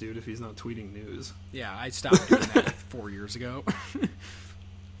following this dude if he's not tweeting news? Yeah, I stopped doing that 4 years ago.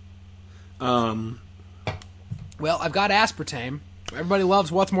 Well, I've got aspartame. Everybody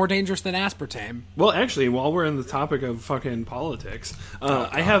loves what's more dangerous than aspartame. Well, actually, while we're in the topic of fucking politics,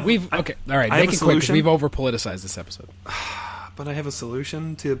 I have All right, I make have it a quick because solution. we've over politicized this episode. But I have a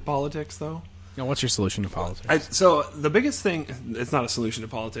solution to politics, though. Now, what's your solution to politics? So the biggest thing, it's not a solution to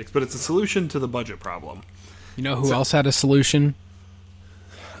politics, but it's a solution to the budget problem. You know who else had a solution?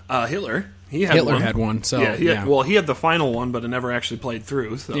 Hitler. Hitler Hitler had one. So yeah, well, he had the final one, but it never actually played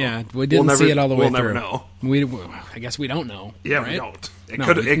through. So yeah, we didn't see it all the way we'll through. We'll never know. I guess we don't know. Yeah, right? we don't. It No,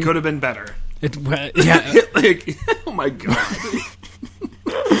 could have been better. Yeah. Like, oh my god!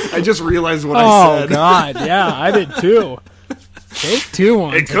 I just realized what I Oh said. God, yeah, I did too. Take two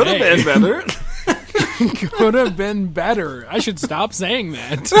on It could have been better. Could have been better. I should stop saying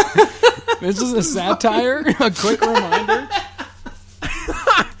that. This is a satire. A quick reminder.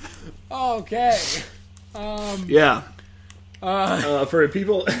 Okay. Yeah. For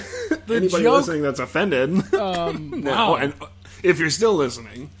people, anybody joke- listening that's offended, no, wow. and if you're still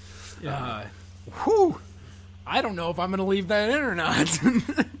listening, Whew. I don't know if I'm going to leave that in or not.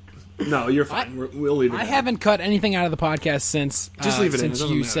 no, you're fine. We'll leave it. I in. haven't cut anything out of the podcast since Just leave it in. It since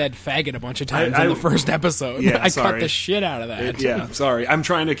doesn't you matter. said faggot a bunch of times I- in the first episode. Yeah, I cut sorry. the shit out of that. Yeah, sorry. I'm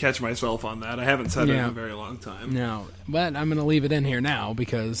trying to catch myself on that. I haven't said it in Yeah. a very long time. No, but I'm going to leave it in here now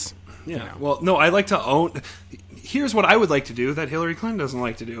because Yeah. you know. Well, no, I like to own. here's what I would like to do that Hillary Clinton doesn't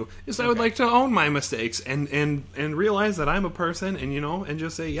like to do, is I would like to own my mistakes and realize that I'm a person and, and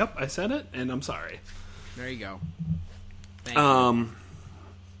just say, yep, I said it and I'm sorry. There you go. Thank you.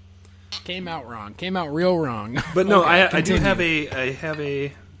 Came out wrong. Came out real wrong. But no, Okay, I do continue. have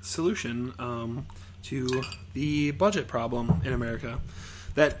a solution to the budget problem in America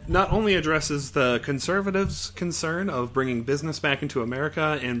that not only addresses the conservatives' concern of bringing business back into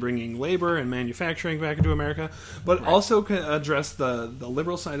America and bringing labor and manufacturing back into America, but also can address the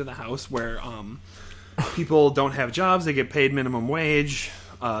liberal side of the house where people don't have jobs, they get paid minimum wage,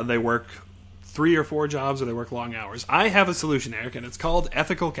 they work 3 or 4 jobs, or they work long hours. I have a solution, Eric, and it's called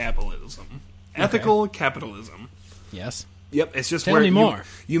ethical capitalism. Ethical capitalism. Yes. Yep, it's just Tell where me more.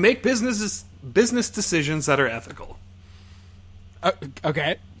 you make business decisions that are ethical.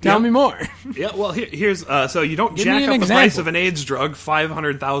 Okay. Tell me more. Yeah, well, here's so you don't Give me jack an up the example. price of an AIDS drug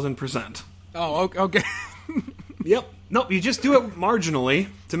 500,000%. Oh, okay. Yep. Nope, you just do it marginally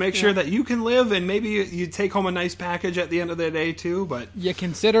to make sure that you can live, and maybe you take home a nice package at the end of the day too. But You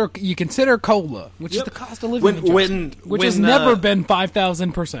consider COLA, which is the cost of living adjustment, which has when, never been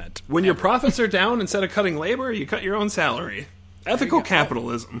 5,000%. when your profits are down, instead of cutting labor, you cut your own salary. Ethical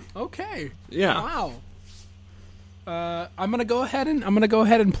capitalism. Okay. Yeah. Wow. I'm gonna go ahead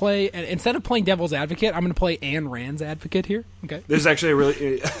and play. And instead of playing devil's advocate, I'm gonna play Ayn Rand's advocate here. Okay. There's actually a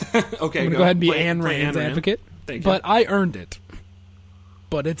really okay. I'm gonna go ahead and be play Ayn Rand's Ayn Rand. advocate. Thank you. But I earned it.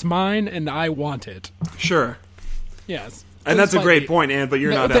 But it's mine, and I want it. Sure. Yes. And that's a Please great fight point, Ann, but you're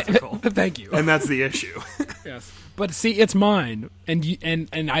me. not ethical. Thank you. And that's the issue. Yes. But see, it's mine, and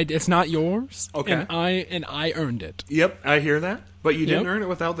it's not yours. Okay. And I earned it. Yep, I hear that. But you didn't Yep. earn it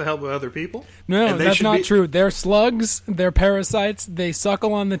without the help of other people? No, And they that's should not be- true. They're slugs. They're parasites. They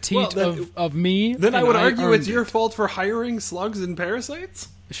suckle on the teat Well, then- of me. Then I and would argue it's earned your it. fault for hiring slugs and parasites?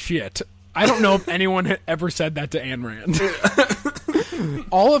 Shit. I don't know if anyone had ever said that to Ayn Rand.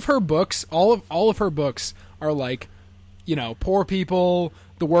 all of her books are like, poor people,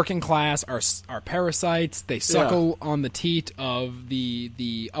 the working class are parasites. They suckle on the teat of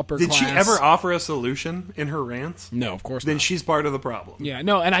the upper Did class. she ever offer a solution in her rants? No, of course Then not. she's part of the problem. Yeah,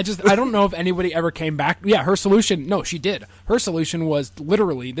 no, and I don't know if anybody ever came back. Yeah, her solution. No, she did. Her solution was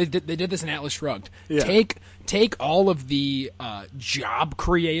literally they did this in Atlas Shrugged. Yeah. Take all of the job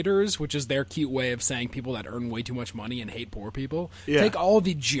creators, which is their cute way of saying people that earn way too much money and hate poor people. Yeah. Take all of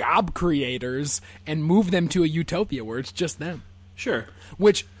the job creators and move them to a utopia where it's just them. Sure.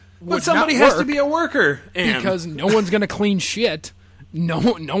 Which But would somebody not has to work be a worker, Ann. because no one's gonna clean shit. No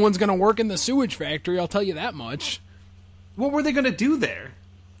one's gonna work in the sewage factory. I'll tell you that much. What were they going to do there?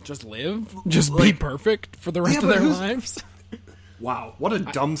 Just live. Just be perfect for the rest Yeah, of but their who's- lives. Wow, what a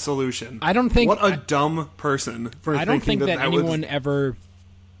dumb solution. I don't think- What a dumb person for I don't thinking think that that was- anyone ever.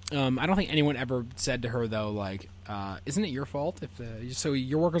 I don't think anyone ever said to her though, like, "Isn't it your fault if so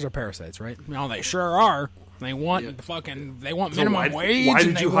your workers are parasites, right?" No, they sure are. They want they want So minimum wage. Why and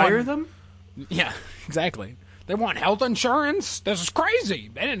did they you hire want- them? Yeah, exactly. They want health insurance. This is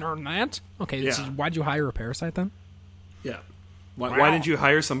crazy. They didn't earn that. Okay, so Yeah. why'd you hire a parasite then? Yeah. Why Wow. didn't you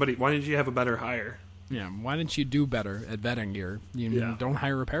hire somebody? Why didn't you have a better hire? Yeah, why didn't you do better at vetting Yeah. don't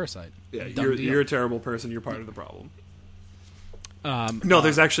hire a parasite? Yeah, Dumb deal. you're a terrible person. You're part of the problem. No,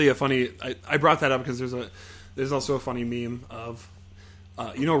 there's actually a funny. I brought that up because there's also a funny meme of,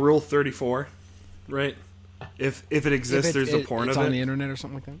 Rule 34, right? If it exists, there's a porn it's of on it. the internet or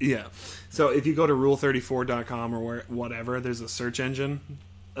something like that. Yeah. So if you go to rule34.com or whatever, there's a search engine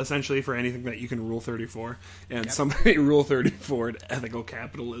essentially for anything that you can rule 34. And somebody rule 34 ethical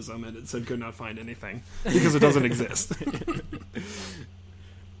capitalism, and it said could not find anything because it doesn't exist.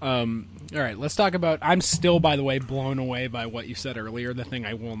 All right, let's talk about. I'm still, by the way, blown away by what you said earlier. The thing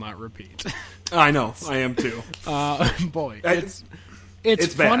I will not repeat. I know. I am too. Boy, It's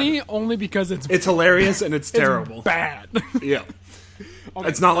it's bad. funny only because it's hilarious and it's terrible. bad. Yeah.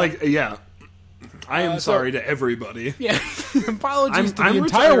 It's not like, yeah. I am sorry to everybody. Yeah, apologies to I'm the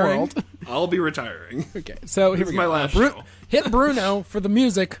entire retiring. world. I'll be retiring. Okay, so here This we is go. my last show. Hit Bruno for the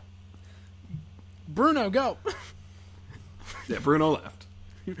music. Bruno, go. Yeah, Bruno left.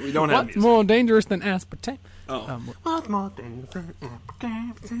 We don't have What's music. more dangerous than aspartame? Oh. What's more dangerous than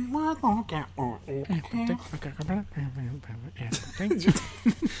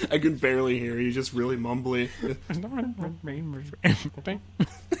I can barely hear you, just really mumbly.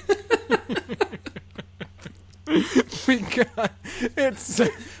 we got it's.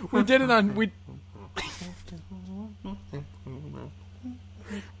 We did it on we.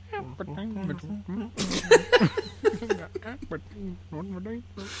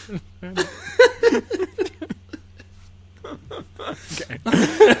 Okay.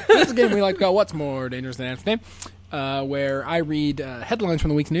 This is a game we like called What's More Dangerous Than Aspartame, where I read headlines from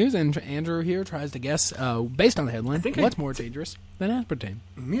the week's news, and Andrew here tries to guess, based on the headline, what's more dangerous than aspartame.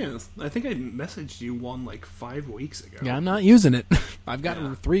 Yes, I think I messaged you one like 5 weeks ago. Yeah, I'm not using it. I've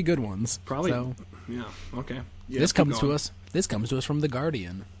got 3 good ones. Probably. So. Yeah. Okay. Yeah, This comes to us. This comes to us from The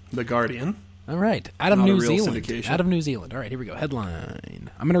Guardian. The Guardian. All right, out of Not a New real Zealand. syndication. Out of New Zealand. All right, here we go. Headline.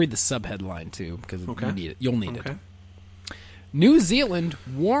 I'm going to read the sub-headline too because you need it. You'll need it. New Zealand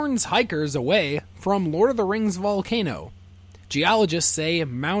warns hikers away from Lord of the Rings volcano. Geologists say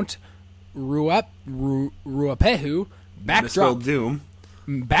Mount Ruapehu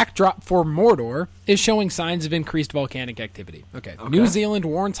backdrop for Mordor is showing signs of increased volcanic activity. Okay. New Zealand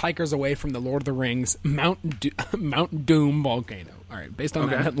warns hikers away from the Lord of the Rings Mount Doom volcano. All right, based on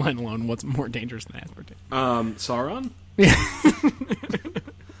that headline alone, what's more dangerous than aspartame? Sauron?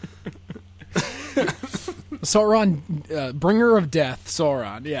 Sauron, bringer of death,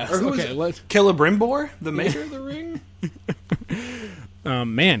 Sauron. Yes. Or who is it? Celebrimbor, the maker of the ring?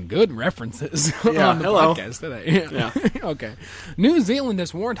 Man, good references on the podcast today. Yeah. Okay. New Zealand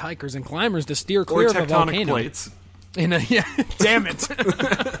has warned hikers and climbers to steer clear of a volcano. Plates. Damn it.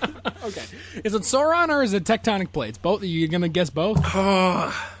 Okay. Is it Sauron or is it tectonic plates? Both? Are you going to guess both?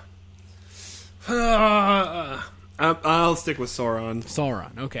 I'll stick with Sauron.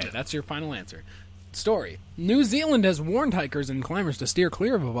 Sauron. Okay, that's your final answer. Story. New Zealand has warned hikers and climbers to steer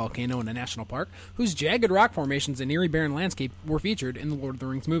clear of a volcano in a national park whose jagged rock formations and eerie barren landscape were featured in the Lord of the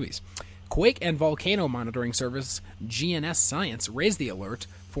Rings movies. Quake and Volcano Monitoring Service, GNS Science, raised the alert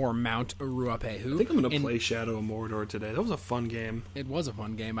for Mount Ruapehu. I think I'm going to play Shadow of Mordor today. That was a fun game. It was a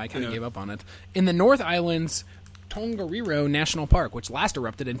fun game. I kind of gave up on it. In the North Island's Tongariro National Park, which last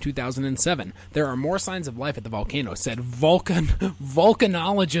erupted in 2007. There are more signs of life at the volcano, said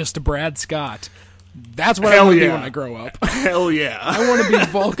volcanologist Brad Scott. That's what I want to be when I grow up. Hell yeah. I want to be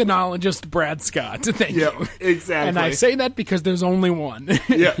volcanologist Brad Scott. Thank you. Exactly. And I say that because there's only one.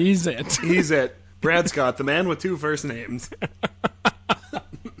 Yeah. He's it. He's it. Brad Scott, the man with 2 first names.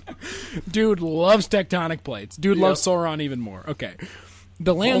 Dude loves tectonic plates. Dude loves Sauron even more. Okay.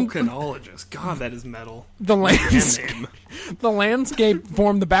 Volcanologist. God, that is metal. The landscape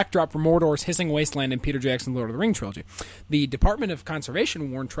formed the backdrop for Mordor's hissing wasteland in Peter Jackson's Lord of the Rings trilogy. The Department of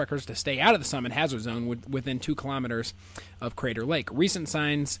Conservation warned trekkers to stay out of the summit hazard zone within 2 kilometers of Crater Lake. A recent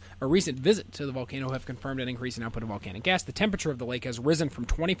visit to the volcano have confirmed an increase in output of volcanic gas. The temperature of the lake has risen from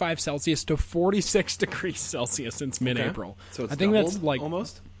 25 Celsius to 46 degrees Celsius since mid-April. So it's I think doubled, that's like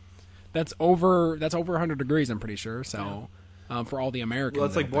almost. That's over 100 degrees. I'm pretty sure. So. For all the Americans. Well,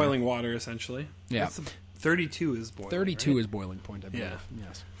 it's like boiling water, essentially. Yeah. 32 is boiling. 32 right? is boiling point, I believe. Yeah.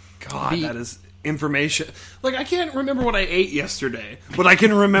 Yes. God, that is information. Like, I can't remember what I ate yesterday, but I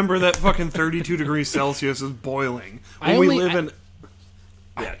can remember that fucking 32 degrees Celsius is boiling. I only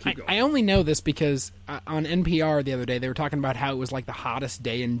know this because on NPR the other day, they were talking about how it was like the hottest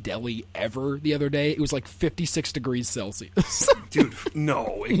day in Delhi ever the other day. It was like 56 degrees Celsius. Dude,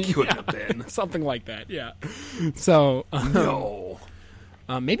 no, it couldn't have been. Something like that, yeah. So, no.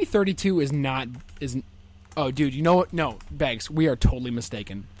 Maybe 32 is not... Oh, dude, you know what? No, Bags, we are totally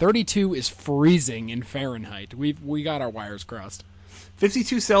mistaken. 32 is freezing in Fahrenheit. We got our wires crossed.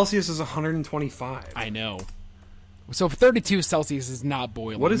 52 Celsius is 125. I know. So 32 Celsius is not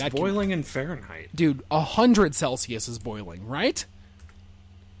boiling. What is boiling in Fahrenheit? Dude, 100 Celsius is boiling, right?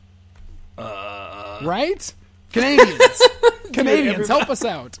 Right? Canadians. Canadians, help us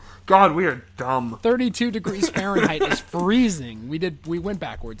out. God, we are dumb. 32 degrees Fahrenheit is freezing. We went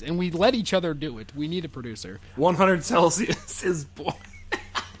backwards, and we let each other do it. We need a producer. 100 Celsius is boiling.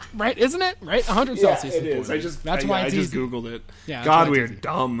 Right, isn't it? Right? 100 Celsius is boiling. I just Googled it. Yeah, God, we are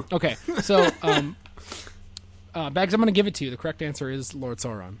dumb. Okay, so... Bags, I'm going to give it to you. The correct answer is Lord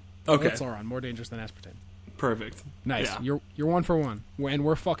Sauron. Okay. Lord Sauron, more dangerous than aspartame. Perfect. Nice. Yeah. You're 1 for 1. And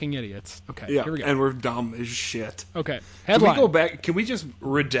we're fucking idiots. Okay, here we go. And we're dumb as shit. Okay. Headline. Can we go back? Can we just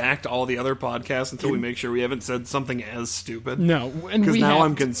redact all the other podcasts until we make sure we haven't said something as stupid? No. Because now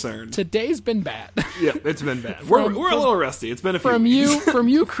I'm concerned. Today's been bad. Yeah, it's been bad. We're a little rusty. It's been a few weeks. From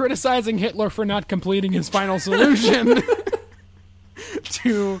you criticizing Hitler for not completing his final solution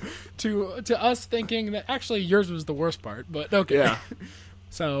to us thinking that actually yours was the worst part, but okay. Yeah.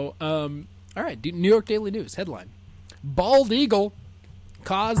 So, all right, New York Daily News headline: Bald eagle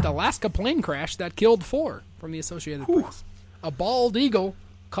caused Alaska plane crash that killed 4, from the Associated Press. A bald eagle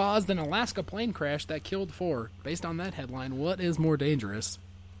caused an Alaska plane crash that killed 4. Based on that headline, what is more dangerous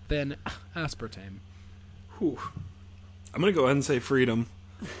than aspartame? Whew. I'm going to go ahead and say freedom.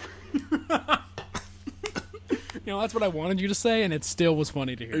 You know, that's what I wanted you to say, and it still was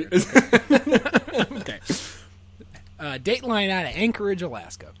funny to hear. Okay. Dateline out of Anchorage,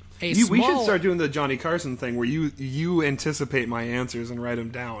 Alaska. We should start doing the Johnny Carson thing where you anticipate my answers and write them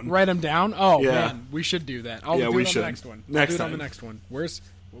down. Write them down? Oh, Yeah. man. We should do that. I'll do it on the next one. Next I'll do it time. on the next one.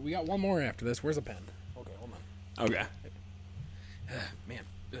 We got one more after this. Where's a pen? Okay, hold on. Okay. Man.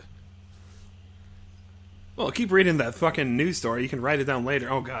 Well, keep reading that fucking news story. You can write it down later.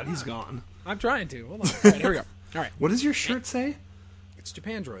 Oh, God, he's gone. I'm trying to. Hold on. All right, here we go. All right. What does your shirt say? It's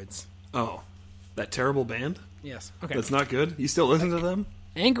Japan Droids. Oh, that terrible band? Yes. Okay. That's not good? You still listen to them?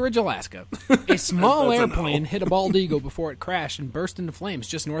 Anchorage, Alaska. A small That's a no. airplane hit a bald eagle before it crashed and burst into flames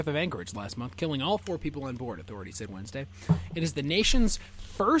just north of Anchorage last month, killing all 4 people on board, authorities said Wednesday. It is the nation's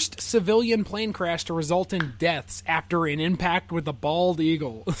first civilian plane crash to result in deaths after an impact with a bald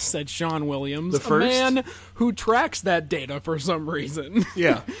eagle, said Sean Williams, The first? a man who tracks that data for some reason.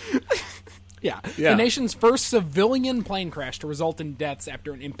 Yeah. Yeah. Yeah. The nation's first civilian plane crash to result in deaths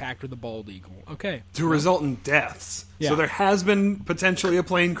after an impact with a bald eagle. Okay. To result in deaths. Yeah. So there has been potentially a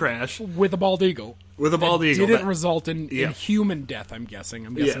plane crash With a bald eagle. with a bald eagle. Didn't that- result in Yeah. human death, I'm guessing.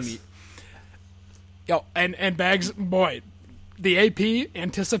 Yes. And Bags, boy, the AP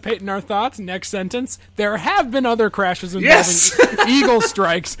anticipating our thoughts. Next sentence. There have been other crashes involving Yes! eagle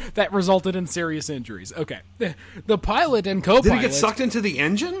strikes that resulted in serious injuries. Okay. The pilot and co-pilot... Did it get sucked into the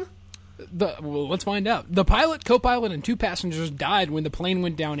engine? Well, let's find out. The pilot, co-pilot, and 2 passengers died when the plane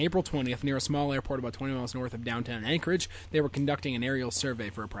went down April 20th near a small airport about 20 miles north of downtown Anchorage. They were conducting an aerial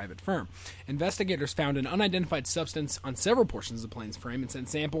survey for a private firm. Investigators found an unidentified substance on several portions of the plane's frame and sent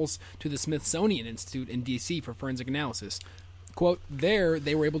samples to the Smithsonian Institute in D.C. for forensic analysis. Quote, there,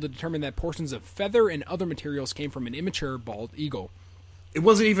 they were able to determine that portions of feather and other materials came from an immature bald eagle. It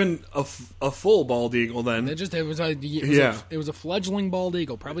wasn't even a full bald eagle then. It was a fledgling bald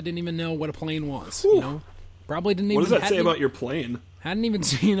eagle. Probably didn't even know what a plane was. Whew. You know, probably didn't even. What does that say hadn't about your plane? Hadn't even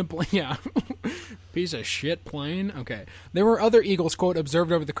seen a plane. Yeah, piece of shit plane. Okay, there were other eagles quote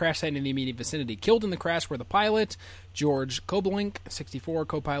observed over the crash site in the immediate vicinity. Killed in the crash were the pilot George Koblink, 64,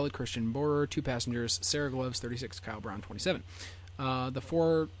 co-pilot Christian Borer, 2 passengers Sarah Gloves, 36, Kyle Brown, 27. The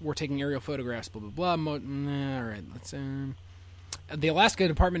 4 were taking aerial photographs. Blah blah blah. All right, let's. The Alaska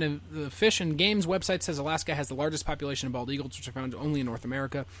Department of Fish and Game's website says Alaska has the largest population of bald eagles, which are found only in North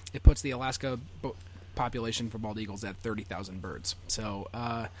America. It puts the Alaska population for bald eagles at 30,000 birds. So,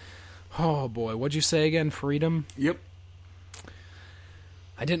 oh boy, what'd you say again? Freedom? Yep.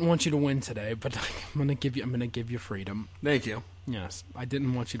 I didn't want you to win today, but I'm gonna give you freedom. Thank you. Yes, I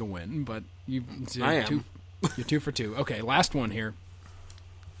didn't want you to win, but I am. You're 2 for 2. Okay, last one here.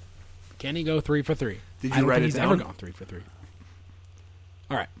 Can he go 3 for 3? Did I you don't write think it he's down? ever gone 3 for 3.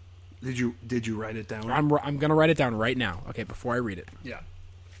 All right. Did you write it down? I'm going to write it down right now. Okay, before I read it. Yeah.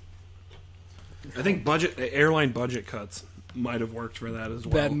 I think airline budget cuts might have worked for that as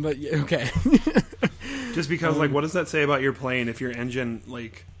well. Okay. Just because, like, what does that say about your plane if your engine,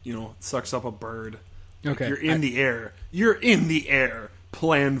 like, sucks up a bird? Like, Okay. you're in the air. You're in the air.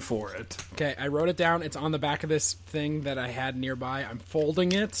 Plan for it. Okay, I wrote it down. It's on the back of this thing that I had nearby. I'm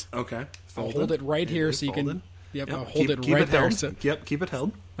folding it. Okay. I'll hold it right here so you can... Folded. Yep, Yep, I'll hold it keep right it there. held. So, Yep, keep it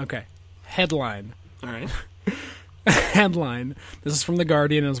held. okay. Headline. All right. Headline. This is from The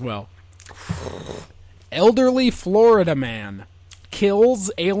Guardian as well. Elderly Florida man kills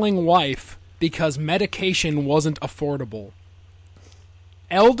ailing wife because medication wasn't affordable.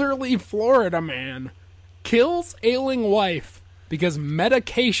 Elderly Florida man kills ailing wife because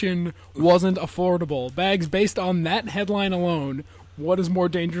medication wasn't affordable. Bags, based on that headline alone, what is more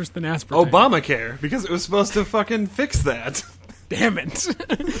dangerous than aspartame? Obamacare, because it was supposed to fucking fix that. Damn it.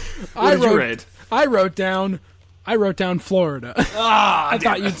 What did you write? I wrote down Florida. I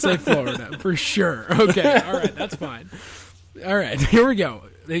thought you'd say Florida for sure. Okay, all right, that's fine. All right, here we go.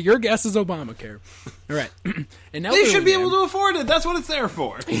 Your guess is Obamacare. All right. They should be able to afford it. That's what it's there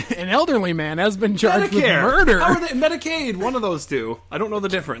for. An elderly man has been charged Medicare. with murder. How are they? Medicaid. One of those two. I don't know the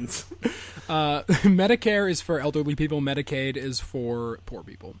difference. Medicare is for elderly people. Medicaid is for poor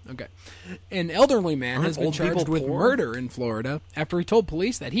people. Okay. An elderly man Aren't has been old charged people with poor? murder in Florida after he told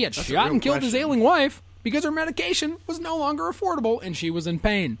police that he had That's a shot real and killed his question. ailing wife because her medication was no longer affordable and she was in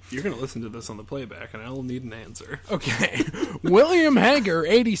pain. You're going to listen to this on the playback, and I'll need an answer. Okay. William Hager,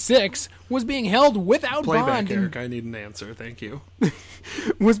 86, was being held without Playback, bond. Eric. I need an answer. Thank you.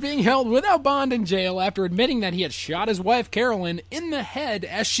 Was being held without bond in jail after admitting that he had shot his wife Carolyn in the head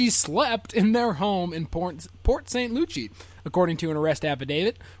as she slept in their home in Port St. Lucie, according to an arrest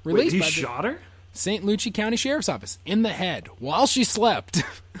affidavit Wait, released he by the shot her? St. Lucie County Sheriff's Office in the head while she slept.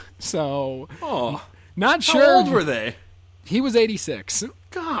 So, Oh. not How sure. old were they? He was 86.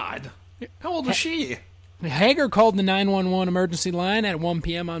 God. How old was she? Hager called the 911 emergency line at 1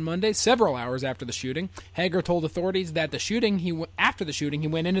 p.m. on Monday, several hours after the shooting. Hager told authorities that after the shooting, he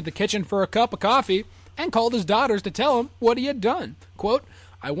went into the kitchen for a cup of coffee and called his daughters to tell him what he had done. Quote,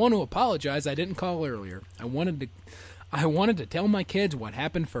 "I want to apologize. I didn't call earlier. I wanted to tell my kids what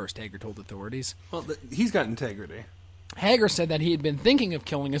happened first," Hager told authorities. Well, he's got integrity. Hager said that he had been thinking of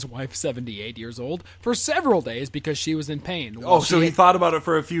killing his wife, 78 years old, for several days because she was in pain. So he thought about it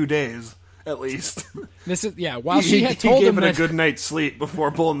for a few days. At least. While she had told him he gave it a good night's sleep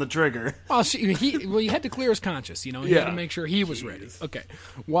before pulling the trigger. Well, he had to clear his conscience, He had to make sure he was ready. Okay.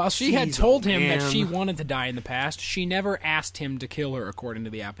 While she had told him that she wanted to die in the past, she never asked him to kill her, according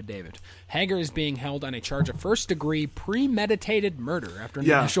to the affidavit. Hager is being held on a charge of first-degree premeditated murder after an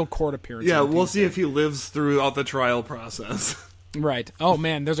initial court appearance. Yeah, we'll see if he lives throughout the trial process. Right. Oh,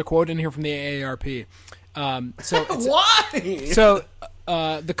 man, there's a quote in here from the AARP. Why? So...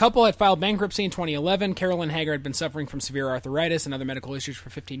 the couple had filed bankruptcy in 2011. Carolyn Hager had been suffering from severe arthritis and other medical issues for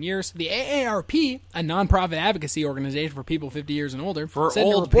 15 years. The AARP, a nonprofit advocacy organization for people 50 years and older, said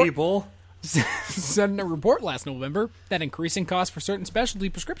in a report last November that increasing costs for certain specialty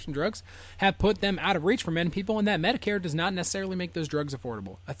prescription drugs have put them out of reach for many people, and that Medicare does not necessarily make those drugs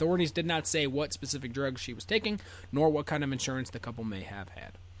affordable. Authorities did not say what specific drugs she was taking, nor what kind of insurance the couple may have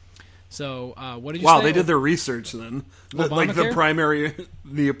had. So, what did you say? Wow, they did their research then. The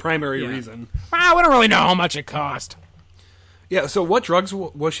primary reason. Wow, we don't really know how much it cost. Yeah, so what drugs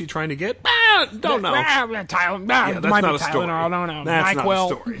was she trying to get? Don't know. That's not a story. I don't know. That's NyQuil.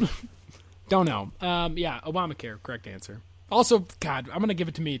 not a story. Don't know. Obamacare, correct answer. Also, God, I'm going to give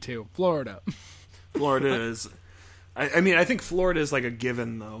it to me, too. Florida. Florida is... I think Florida is like a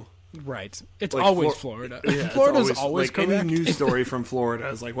given, though. Right. It's like always Florida. Yeah, Florida's always like correct. Any news story from Florida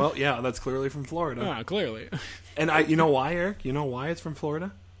is like, well, yeah, that's clearly from Florida. Clearly. And you know why, Eric? You know why it's from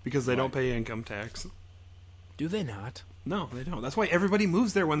Florida? Because they don't pay income tax. Do they not? No, they don't. That's why everybody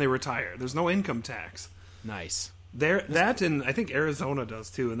moves there when they retire. There's no income tax. Nice. That and I think Arizona does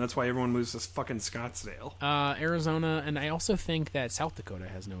too, and that's why everyone moves to fucking Scottsdale. Arizona, and I also think that South Dakota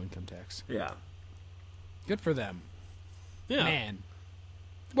has no income tax. Yeah. Good for them. Yeah. Man.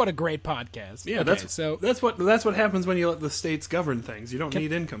 What a great podcast. Yeah, okay, that's what happens when you let the states govern things. You don't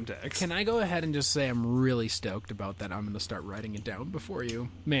need income tax. Can I go ahead and just say I'm really stoked about that? I'm going to start writing it down before you.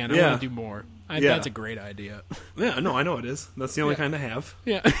 Man, I want to do more. That's a great idea. Yeah, no, I know it is. That's the only kind I have.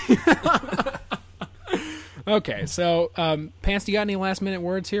 Yeah. Okay, so Pants, do you got any last minute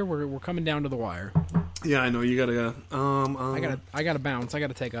words here? We're coming down to the wire. Yeah, I know you gotta. I gotta bounce. I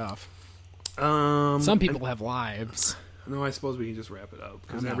gotta take off. Some people have lives. No, I suppose we can just wrap it up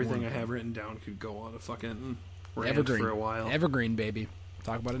because everything I have written down could go on a fucking rant for a while. Evergreen, baby.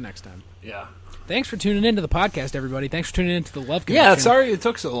 Talk about it next time. Yeah. Thanks for tuning into the podcast, everybody. Thanks for tuning into the Love Connection. Yeah, sorry it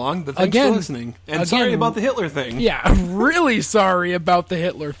took so long, but thanks for listening. And sorry about the Hitler thing. Yeah, really sorry about the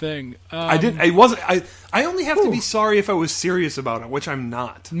Hitler thing. I only have to be sorry if I was serious about it, which I'm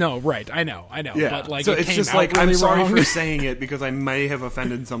not. No, right. I know. Yeah. But, so it it's came just out like, really I'm sorry wrong. for saying it because I may have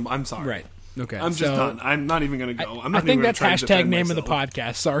offended some. I'm sorry. Right. Okay. I'm just done. I'm not even going to go. I think that's hashtag name of the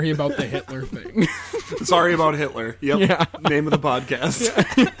podcast. Sorry about the Hitler thing. Sorry about Hitler. Yep. Yeah. Name of the podcast.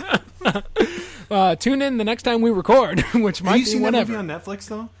 Tune in the next time we record, which might be whenever. Have you seen that movie on Netflix,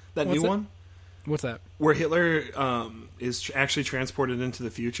 though? That new one? What's that? Where Hitler is actually transported into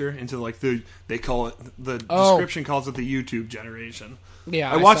the future, into like they call it, the description calls it the YouTube generation.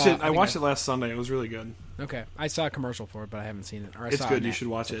 Yeah, I watched it. I watched it last Sunday. It was really good. Okay, I saw a commercial for it, but I haven't seen it. It's good. You should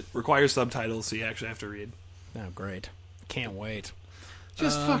watch it. Requires subtitles, so you actually have to read. Oh, great! Can't wait.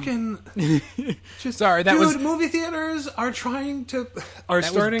 Just fucking. Sorry, that was movie theaters are starting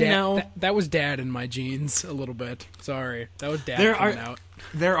now. That was Dad in my jeans a little bit. Sorry, that was Dad coming out.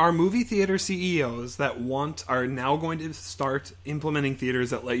 There are movie theater CEOs that are now going to start implementing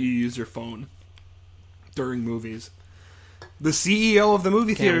theaters that let you use your phone during movies. The CEO of the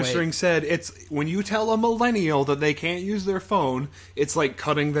movie theater string said it's when you tell a millennial that they can't use their phone, it's like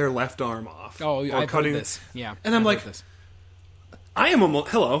cutting their left arm off. Oh, I've heard this. Yeah, and I'm like, I am a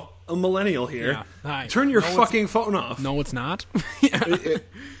millennial here. Yeah. Hi. Turn your fucking phone off. No, it's not.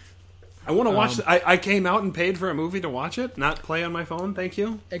 I want to watch. I came out and paid for a movie to watch it, not play on my phone. Thank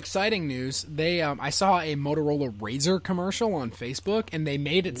you. Exciting news! I saw a Motorola Razr commercial on Facebook, and they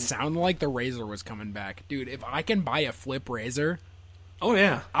made it sound like the Razr was coming back. Dude, if I can buy a flip Razr, oh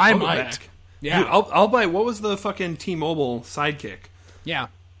yeah, I might. Yeah, dude, I'll buy. What was the fucking T-Mobile Sidekick? Yeah,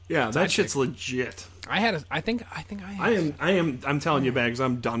 that shit's legit. I think I have. I'm telling you, Bags,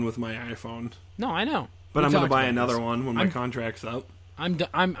 I'm done with my iPhone. No, I know. But I'm going to buy another one when my contract's up. I'm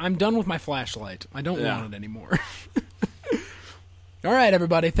done with my flashlight. I don't want it anymore. All right,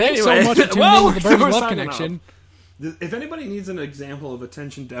 everybody. Thanks Anyway, so much for tuning well, in to the Birds we're Love signing Connection. off. If anybody needs an example of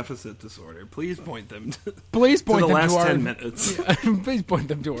attention deficit disorder, please point them to, Please point to the them last to our 10 minutes. Yeah, please point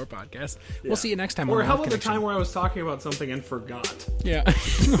them to our podcast. We'll see you next time. Or on how Love about the Connection. time where I was talking about something and forgot? Yeah.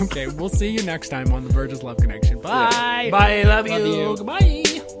 Okay. We'll see you next time on the Virgins Love Connection. Bye. Yeah. Bye. Love Love you. you. Goodbye.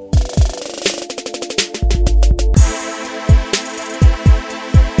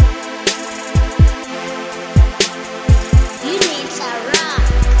 You need to rock.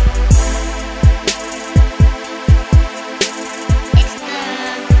 It's the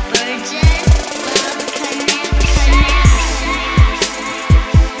Virgin Love Connection.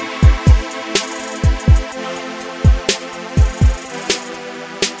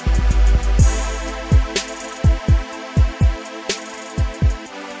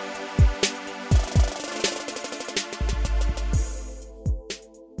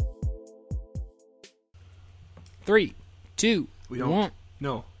 Three, two, We don't. one.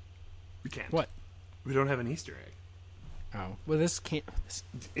 No. We can't. What? We don't have an Easter egg. Oh, well, this can't.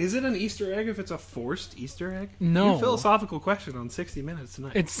 Is it an Easter egg if it's a forced Easter egg? No. New philosophical question on 60 Minutes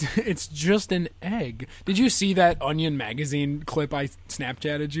tonight. It's just an egg. Did you see that Onion magazine clip I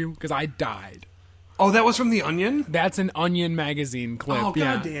Snapchatted you? Because I died. Oh, that was from The Onion? That's an Onion magazine clip. Oh,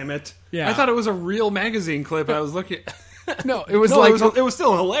 yeah. God damn it. Yeah. I thought it was a real magazine clip. I was looking... No, it was No, like it was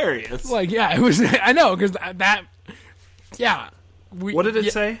still hilarious. yeah, it was. I know because that. Yeah. What did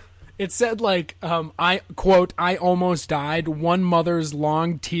it say? It said like, I quote, "I almost died. One mother's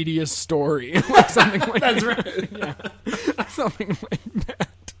long, tedious story." Like something like That's that. right. Yeah, something like that.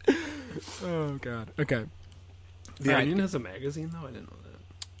 Oh God. Okay, The All right. Onion has a magazine, though? I didn't know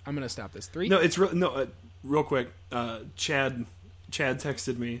that. I'm gonna stop this. Three. No, it's real quick. Chad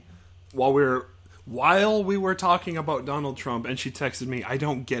texted me while we were talking about Donald Trump, and she texted me, "I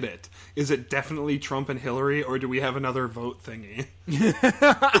don't get it. Is it definitely Trump and Hillary, or do we have another vote thingy?"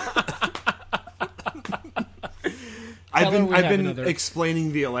 I've been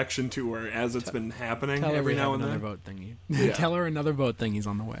explaining the election to her as it's been happening every now and then. Another vote thingy. Yeah. Tell her another vote thingy's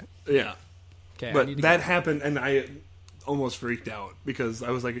on the way. Yeah, Okay, but that happened, and I almost freaked out because I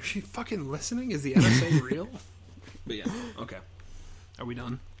was like, "Is she fucking listening? Is the NSA real?" But yeah, okay. Are we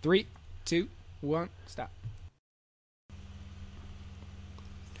done? 3, 2, 1, stop.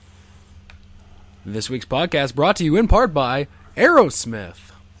 This week's podcast brought to you in part by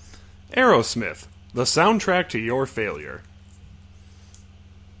Aerosmith. Aerosmith, the soundtrack to your failure.